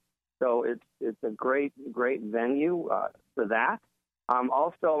 So it's a great venue for that.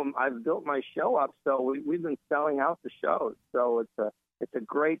 Also, I've built my show up, so we've been selling out the shows. So it's a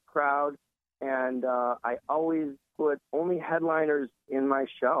great crowd, and I always put only headliners in my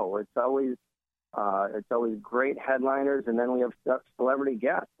show. It's always great headliners, and then we have celebrity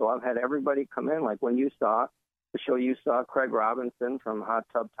guests. So I've had everybody come in, like when you saw the show. You saw Craig Robinson from Hot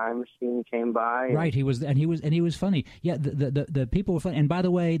Tub Time Machine came by. Right, he was funny. Yeah, the people were funny. And by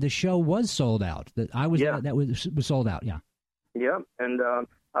the way, the show was sold out. That was sold out. Yeah. Yep, and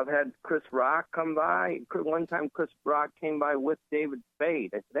I've had Chris Rock come by. One time, Chris Rock came by with David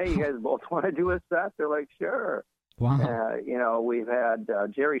Spade. I said, "Hey, you guys both want to do a set?" They're like, "Sure." Wow. We've had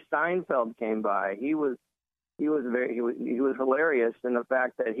Jerry Seinfeld came by. He was he was hilarious in the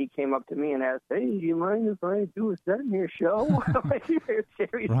fact that he came up to me and asked, "Hey, do you mind if I do a set in your show?"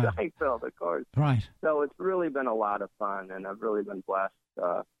 Jerry Seinfeld, of course. Right. So it's really been a lot of fun, and I've really been blessed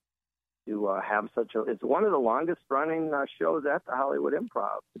to have it's one of the longest running shows at the Hollywood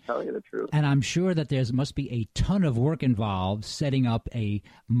Improv, to tell you the truth. And I'm sure that there must be a ton of work involved setting up a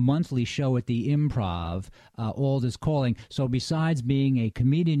monthly show at the Improv, all this calling. So besides being a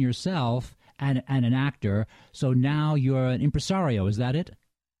comedian yourself and an actor, so now you're an impresario, is that it?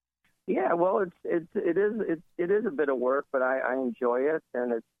 Yeah, well, it is a bit of work, but I enjoy it,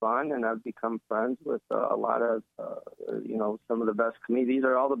 and it's fun, and I've become friends with a lot of, some of the best comedians. These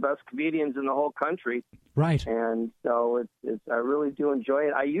are all the best comedians in the whole country. Right. And so I really do enjoy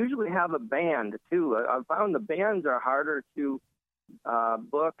it. I usually have a band, too. I found the bands are harder to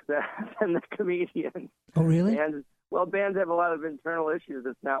book than the comedians. Oh, really? Bands have a lot of internal issues.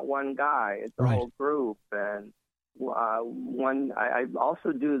 It's not one guy. It's a whole group, and I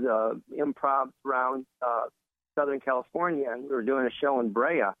also do the improv around Southern California, and we were doing a show in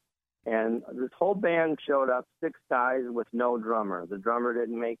Brea, and this whole band showed up, 6 guys with no drummer. The drummer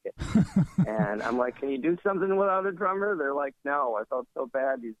didn't make it. And I'm like, "Can you do something without a drummer?" They're like, "No." I felt so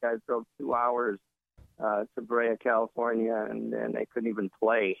bad. These guys drove 2 hours to Brea, California, and they couldn't even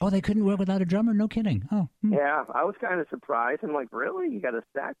play. Oh, they couldn't work without a drummer? No kidding. Oh. Yeah, I was kind of surprised. I'm like, "Really? You got a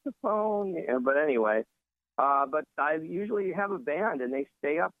saxophone?" Yeah, but anyway. But I usually have a band, and they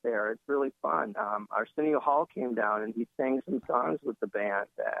stay up there. It's really fun. Arsenio Hall came down, and he sang some songs with the band,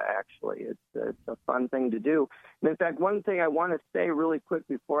 actually. It's a fun thing to do. And in fact, one thing I want to say really quick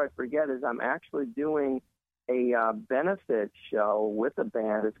before I forget is I'm actually doing a benefit show with a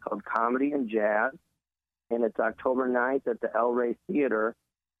band. It's called Comedy and Jazz, and it's October 9th at the El Rey Theater.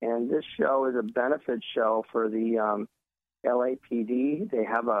 And this show is a benefit show for the LAPD. They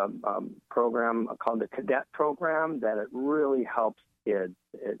have a program called the Cadet Program that it really helps kids.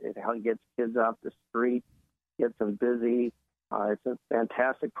 It gets kids off the street, gets them busy. It's a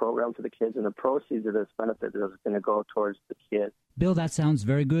fantastic program for the kids, and the proceeds of this benefit is going to go towards the kids. Bill, that sounds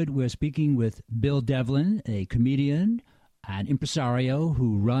very good. We're speaking with Bill Devlin, a comedian, an impresario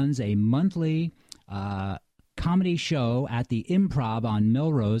who runs a monthly comedy show at the Improv on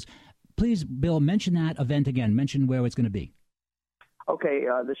Melrose. Please, Bill, mention that event again. Mention where it's going to be. Okay,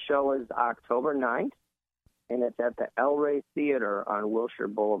 the show is October 9th, and it's at the El Rey Theater on Wilshire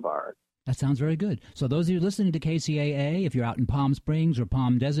Boulevard. That sounds very good. So those of you listening to KCAA, if you're out in Palm Springs or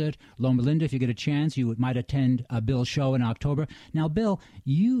Palm Desert, Loma Linda, if you get a chance, you might attend Bill's show in October. Now, Bill,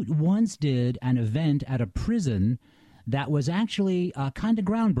 you once did an event at a prison that was actually kind of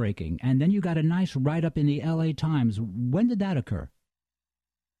groundbreaking, and then you got a nice write-up in the L.A. Times. When did that occur?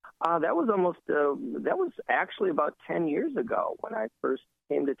 That was actually about 10 years ago when I first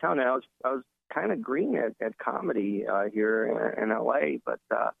came to town. And I was kind of green at comedy here in LA, but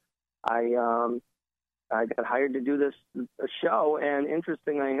I got hired to do this show. And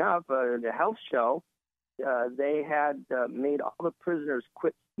interestingly enough, the health show, they had made all the prisoners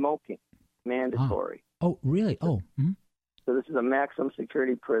quit smoking, mandatory. Oh, really? Oh. Mm-hmm. So this is a maximum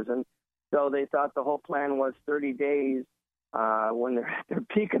security prison. So they thought the whole plan was 30 days. When they're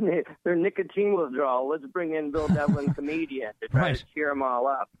peaking their nicotine withdrawal, let's bring in Bill Devlin, comedian, to try to cheer them all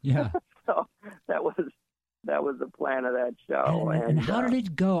up. Yeah. So that was the plan of that show. And how did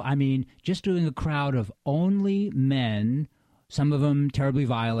it go? I mean, just doing a crowd of only men, some of them terribly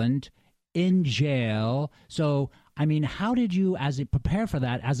violent, in jail. So, I mean, how did you prepare for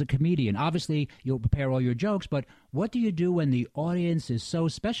that as a comedian? Obviously, you'll prepare all your jokes, but what do you do when the audience is so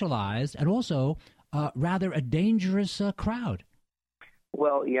specialized and also rather a dangerous crowd?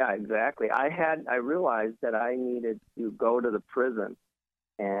 Well, yeah, exactly. I realized that I needed to go to the prison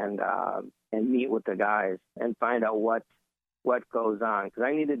and meet with the guys and find out what goes on, because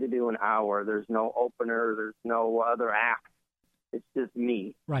I needed to do an hour. There's no opener. There's no other act. It's just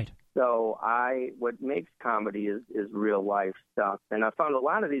me. Right. So what makes comedy is real life stuff. And I found a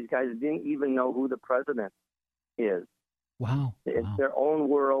lot of these guys didn't even know who the president is. Wow. It's their own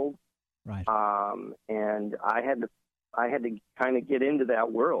world. Right. And I had to kind of get into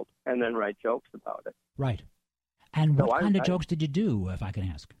that world and then write jokes about it. Right. And what kind of jokes did you do, if I can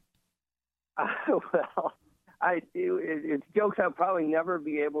ask? Well, it's jokes I'll probably never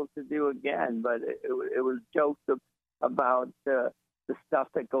be able to do again, but it was jokes about the stuff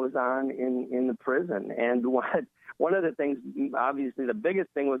that goes on in the prison. And one of the things, obviously the biggest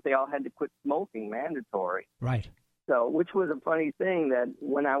thing, was they all had to quit smoking, mandatory. Right. So, which was a funny thing, that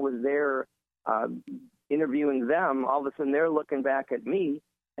when I was there interviewing them, all of a sudden they're looking back at me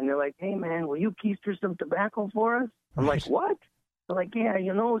and they're like, "Hey man, will you keister some tobacco for us?" I'm like, "What?" They're like, yeah,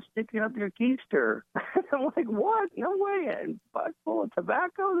 stick it up your keister. I'm like, what? No way. And butt full of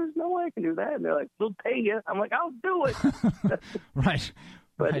tobacco? There's no way I can do that. And they're like, we'll pay you. I'm like, I'll do it. Right.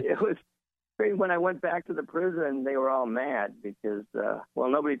 But it was great. When I went back to the prison, they were all mad because,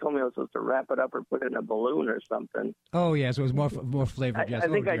 nobody told me I was supposed to wrap it up or put it in a balloon or something. Oh, yeah, so it was more flavored. Yes. I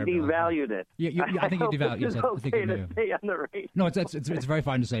think I devalued it. I think you devalued it. It's okay to stay on the radio. No, it's very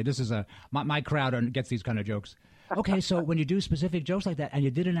fine to say. This is my crowd gets these kind of jokes. Okay, so when you do specific jokes like that, and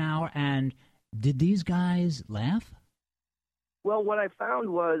you did an hour, and did these guys laugh? Well, what I found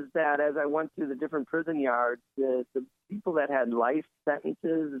was that as I went through the different prison yards, the people that had life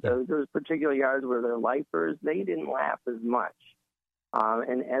sentences, those particular yards where they're lifers, they didn't laugh as much.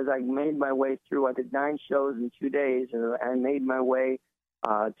 And as I made my way through, I did 9 shows in 2 days, and I made my way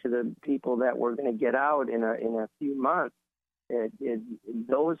to the people that were going to get out in a few months.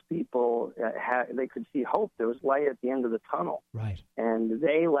 Those people they could see hope. There was light at the end of the tunnel, right? And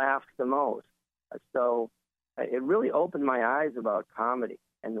they laughed the most. So it really opened my eyes about comedy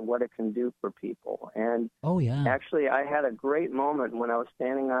and what it can do for people. And actually, I had a great moment when I was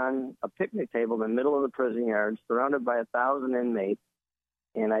standing on a picnic table in the middle of the prison yard, surrounded by 1,000 inmates,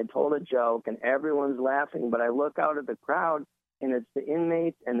 and I told a joke, and everyone's laughing. But I look out at the crowd, and it's the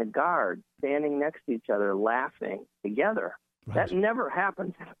inmates and the guards standing next to each other, laughing together. Right. That never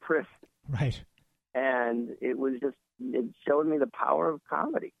happens in a prison. Right. And it showed me the power of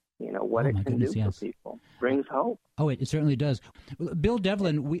comedy, what it can do for people. Brings hope. Oh, it certainly does. Bill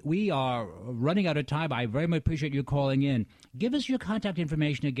Devlin, we are running out of time. I very much appreciate you calling in. Give us your contact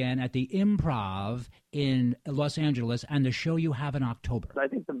information again at the Improv in Los Angeles and the show you have in October. I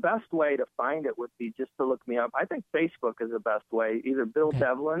think the best way to find it would be just to look me up. I think Facebook is the best way, either Bill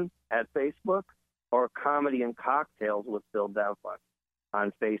Devlin at Facebook or Comedy and Cocktails with Bill Devlin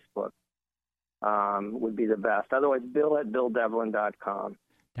on Facebook would be the best. Otherwise, Bill at BillDevlin.com.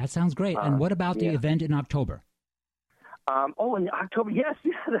 That sounds great. And what about the event in October? In October, yes.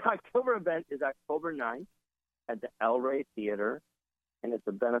 The October event is October 9th at the El Rey Theater, and it's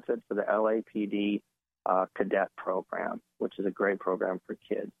a benefit for the LAPD cadet program, which is a great program for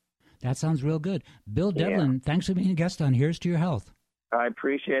kids. That sounds real good. Bill Devlin, thanks for being a guest on Here's to Your Health. I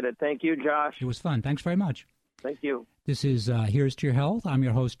appreciate it. Thank you, Josh. It was fun. Thanks very much. Thank you. This is Here's to Your Health. I'm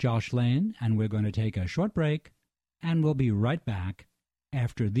your host, Josh Lane, and we're going to take a short break, and we'll be right back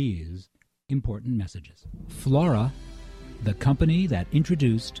after these important messages. Flora, the company that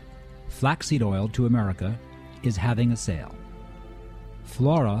introduced flaxseed oil to America, is having a sale.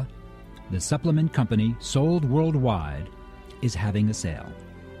 Flora, the supplement company sold worldwide, is having a sale.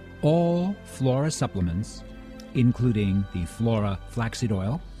 All Flora supplements, including the Flora flaxseed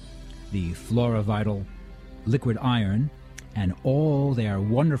oil, the Flora Vital liquid iron, and all their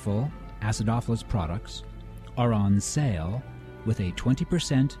wonderful acidophilus products, are on sale with a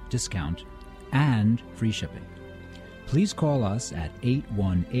 20% discount and free shipping. Please call us at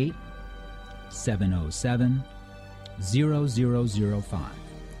 818-707-0005.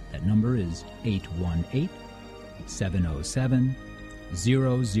 That number is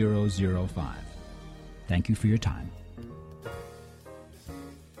 818-707-0005. Thank you for your time.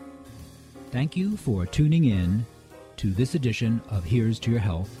 Thank you for tuning in to this edition of Here's to Your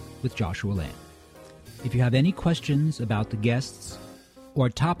Health with Joshua Lane. If you have any questions about the guests or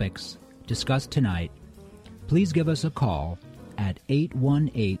topics discussed tonight, please give us a call at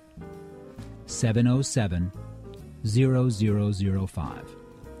 818-707-0005.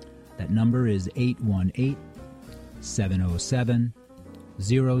 That number is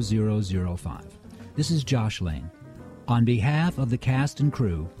 818-707-0005. This is Josh Lane. On behalf of the cast and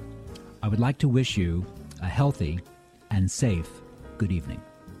crew, I would like to wish you a healthy and safe good evening.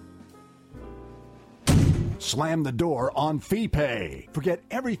 Slam the door on FeePay. Forget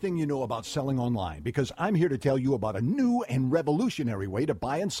everything you know about selling online, because I'm here to tell you about a new and revolutionary way to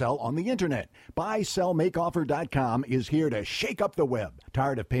buy and sell on the internet. BuySellMakeOffer.com is here to shake up the web.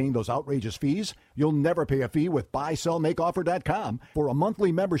 Tired of paying those outrageous fees? You'll never pay a fee with BuySellMakeOffer.com. For a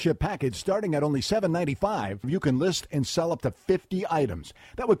monthly membership package starting at only $7.95, you can list and sell up to 50 items.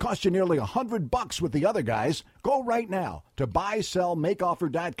 That would cost you nearly $100 with the other guys. Go right now to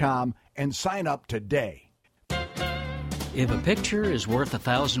BuySellMakeOffer.com and sign up today. If a picture is worth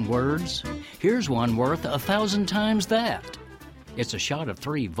 1,000 words, here's one worth 1,000 times that. It's a shot of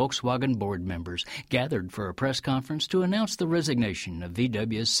 3 Volkswagen board members gathered for a press conference to announce the resignation of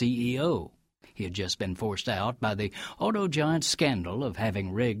VW's CEO. He had just been forced out by the auto giant's scandal of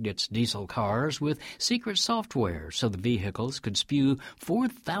having rigged its diesel cars with secret software so the vehicles could spew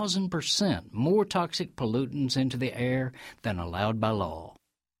 4,000% more toxic pollutants into the air than allowed by law.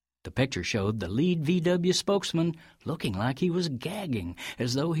 The picture showed the lead VW spokesman looking like he was gagging,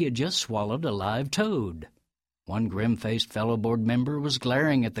 as though he had just swallowed a live toad. One grim-faced fellow board member was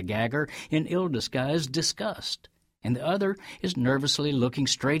glaring at the gagger in ill-disguised disgust, and the other is nervously looking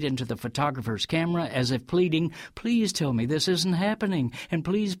straight into the photographer's camera as if pleading, "Please tell me this isn't happening, and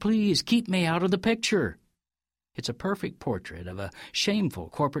please, please, keep me out of the picture." It's a perfect portrait of a shameful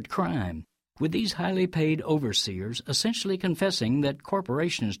corporate crime, with these highly paid overseers essentially confessing that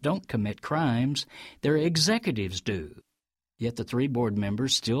corporations don't commit crimes, their executives do. Yet the three board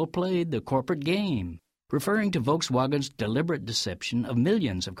members still played the corporate game, referring to Volkswagen's deliberate deception of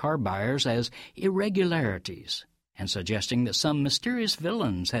millions of car buyers as irregularities, and suggesting that some mysterious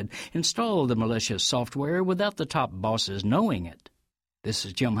villains had installed the malicious software without the top bosses knowing it. This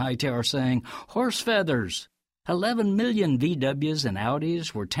is Jim Hightower saying, "Horse feathers! 11 million VWs and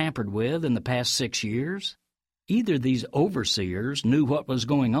Audis were tampered with in the past 6 years. Either these overseers knew what was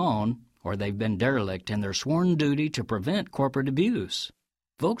going on, or they've been derelict in their sworn duty to prevent corporate abuse."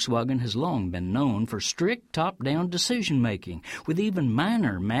 Volkswagen has long been known for strict top-down decision-making, with even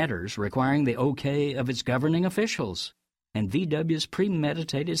minor matters requiring the okay of its governing officials. And VW's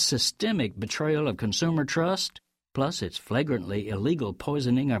premeditated systemic betrayal of consumer trust, plus its flagrantly illegal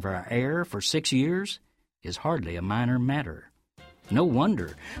poisoning of our air for 6 years, is hardly a minor matter. No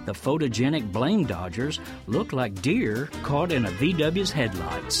wonder the photogenic blame dodgers look like deer caught in a VW's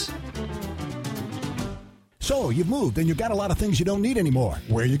headlights. So, you've moved and you've got a lot of things you don't need anymore.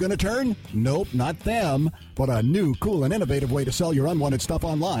 Where are you going to turn? Nope, not them. But a new, cool, and innovative way to sell your unwanted stuff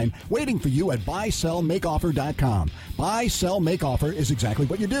online waiting for you at buysellmakeoffer.com. Buy, Sell, Make Offer is exactly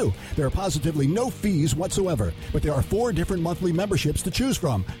what you do. There are positively no fees whatsoever, but there are 4 different monthly memberships to choose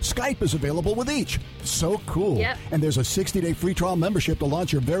from. Skype is available with each. So cool. Yep. And there's a 60-day free trial membership to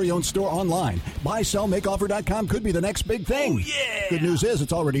launch your very own store online. Buysellmakeoffer.com could be the next big thing. Oh, yeah! Good news is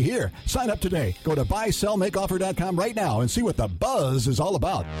it's already here. Sign up today. Go to buysellmakeoffer.com right now and see what the buzz is all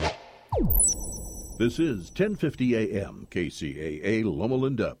about. This is 1050 AM KCAA Loma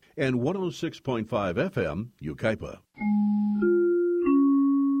Linda and 106.5 FM Yucaipa.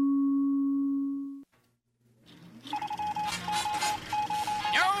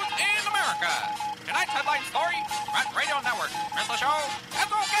 News in America. Tonight's headline story, Rat Radio Network. Miss the show?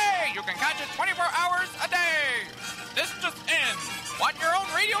 That's okay. You can catch it 24 hours a day. This just in. Want your own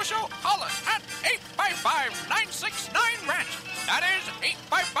radio show? Call us at 855-969-RANCH. That is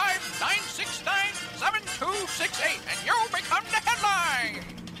 855-969-7268, and you'll become the headline.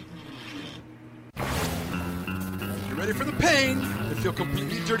 You ready for the pain? You feel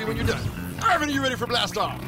completely dirty when you're done. Marvin, are you ready for blast off?